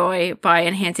bring you joy by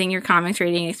enhancing your comics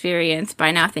reading experience by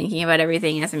not thinking about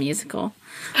everything as a musical.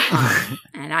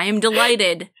 And I am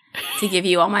delighted to give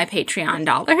you all my Patreon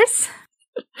dollars.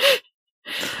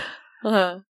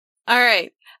 All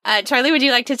right. Charlie, would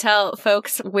you like to tell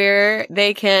folks where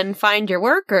they can find your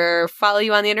work or follow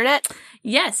you on the internet?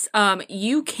 Yes,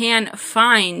 you can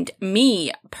find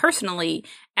me personally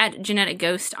at Genetic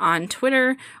Ghost on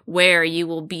Twitter, where you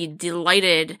will be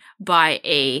delighted by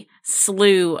a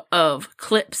slew of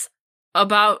clips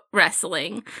about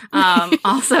wrestling,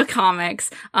 also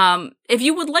comics. If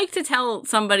you would like to tell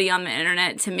somebody on the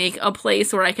internet to make a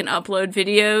place where I can upload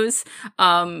videos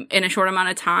in a short amount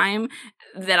of time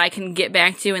that I can get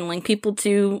back to and link people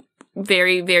to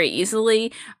very, very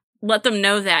easily, let them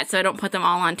know that so I don't put them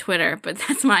all on Twitter, but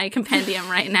that's my compendium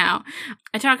right now.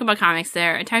 I talk about comics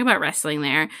there. I talk about wrestling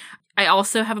there. I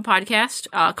also have a podcast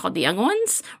called The Young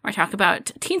Ones, where I talk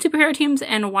about teen superhero teams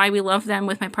and why we love them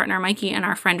with my partner Mikey and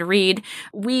our friend Reed.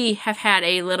 We have had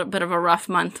a little bit of a rough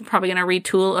month. Probably going to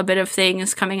retool a bit of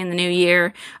things coming in the new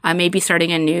year. Maybe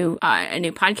starting a new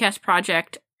podcast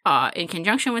project in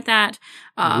conjunction with that.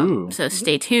 So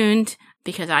stay tuned,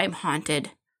 because I am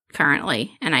haunted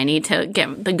currently, and I need to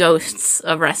get the ghosts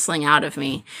of wrestling out of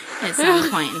me at some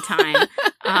point in time.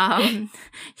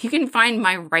 You can find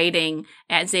my writing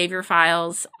at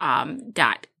XavierFiles.com,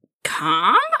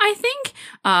 I think.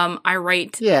 I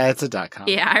write... Yeah, it's a .com.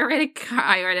 Yeah, I write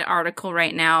an article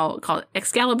right now called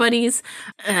Excalibuddies.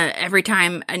 Every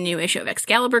time a new issue of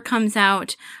Excalibur comes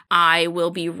out, I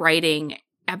will be writing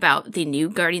about the new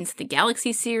Guardians of the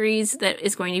Galaxy series that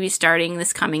is going to be starting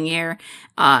this coming year.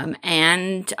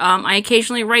 And I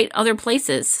occasionally write other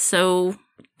places. So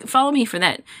follow me for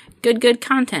that good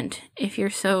content if you're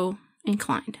so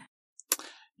inclined.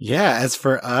 Yeah, as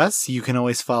for us, you can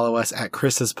always follow us at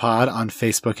Chris's Pod on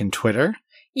Facebook and Twitter.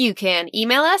 You can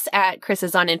email us at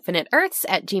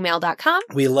chrisisoninfiniteearths@gmail.com.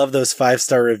 We love those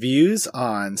 5-star reviews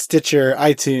on Stitcher,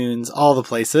 iTunes, all the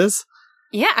places.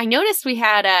 Yeah, I noticed we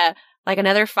had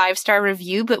another 5-star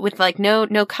review, but with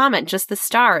no comment, just the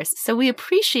stars. So we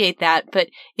appreciate that. But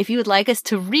if you would like us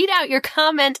to read out your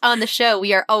comment on the show,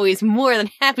 we are always more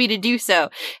than happy to do so.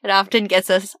 It often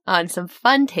gets us on some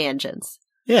fun tangents.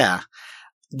 Yeah.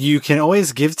 You can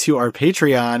always give to our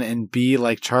Patreon and be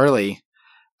like Charlie,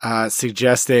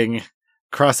 suggesting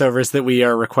crossovers that we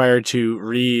are required to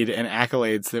read and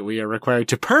accolades that we are required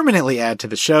to permanently add to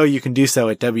the show. You can do so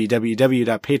at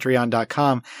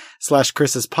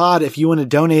www.patreon.com/Chris'sPod. If you want to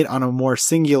donate on a more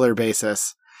singular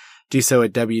basis, do so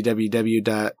at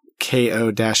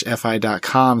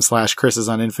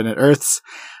www.ko-fi.com/Chris'sOnInfiniteEarths.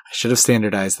 I should have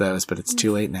standardized those, but it's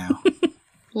too late now.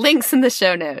 Links in the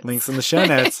show notes. Links in the show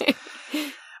notes.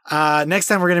 Next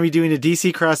time we're going to be doing a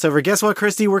DC crossover. Guess what,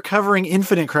 Christy? We're covering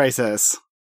Infinite Crisis.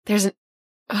 There's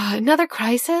another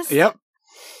crisis? Yep.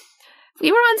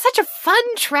 We were on such a fun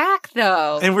track,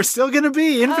 though. And we're still going to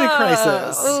be Infinite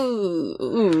Crisis.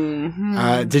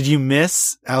 Did you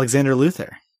miss Alexander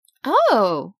Luthor?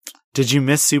 Oh. Did you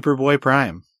miss Superboy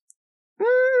Prime?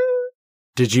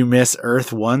 Did you miss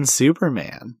Earth 1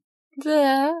 Superman?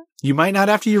 You might not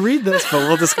after you read this, but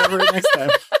we'll discover it next time.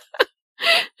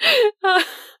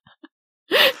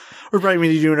 We're probably going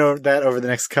to be doing that over the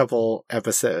next couple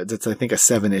episodes. It's, I think, a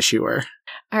 7-issuer.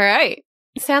 All right.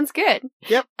 Sounds good.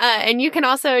 Yep. And you can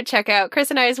also check out Chris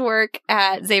and I's work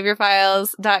at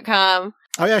XavierFiles.com.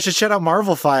 Oh, yeah, I should shout out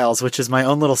Marvel Files, which is my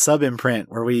own little sub-imprint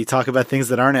where we talk about things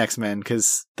that aren't X-Men,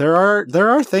 because there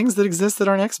are things that exist that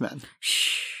aren't X-Men.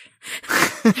 Shh.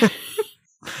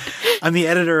 I'm the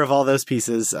editor of all those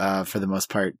pieces for the most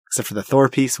part, except for the Thor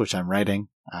piece, which I'm writing.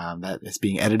 That is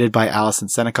being edited by Allison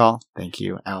Senecal. Thank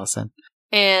you, Allison.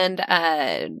 And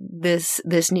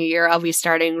this new year, I'll be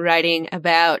starting writing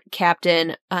about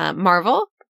Captain Marvel.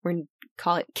 We're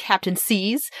call it Captain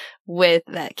C's with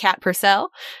Kat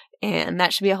Purcell. And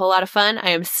that should be a whole lot of fun.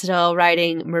 I am still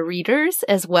writing Marauders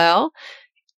as well.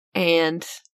 And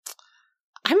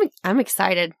I'm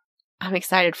excited. I'm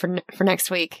excited for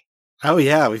next week. Oh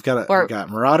yeah, we've got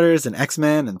Marauders and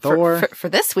X-Men and Thor for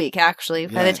this week. Actually,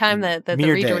 by the time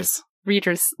the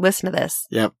readers listen to this,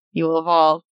 yep, you will have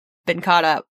all been caught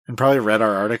up and probably read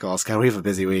our articles. God, we have a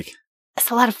busy week.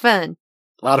 It's a lot of fun.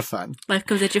 A lot of fun. Life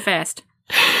comes at you fast.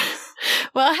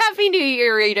 Well, Happy New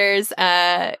Year, readers!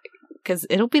 Because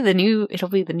it'll be the new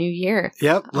year.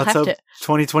 Yep. Let's hope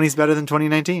 2020 is better than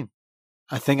 2019.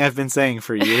 A thing I've been saying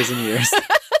for years and years.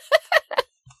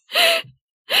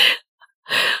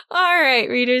 All right,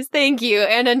 readers, thank you.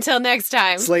 And until next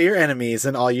time. Slay your enemies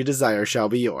and all you desire shall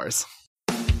be yours.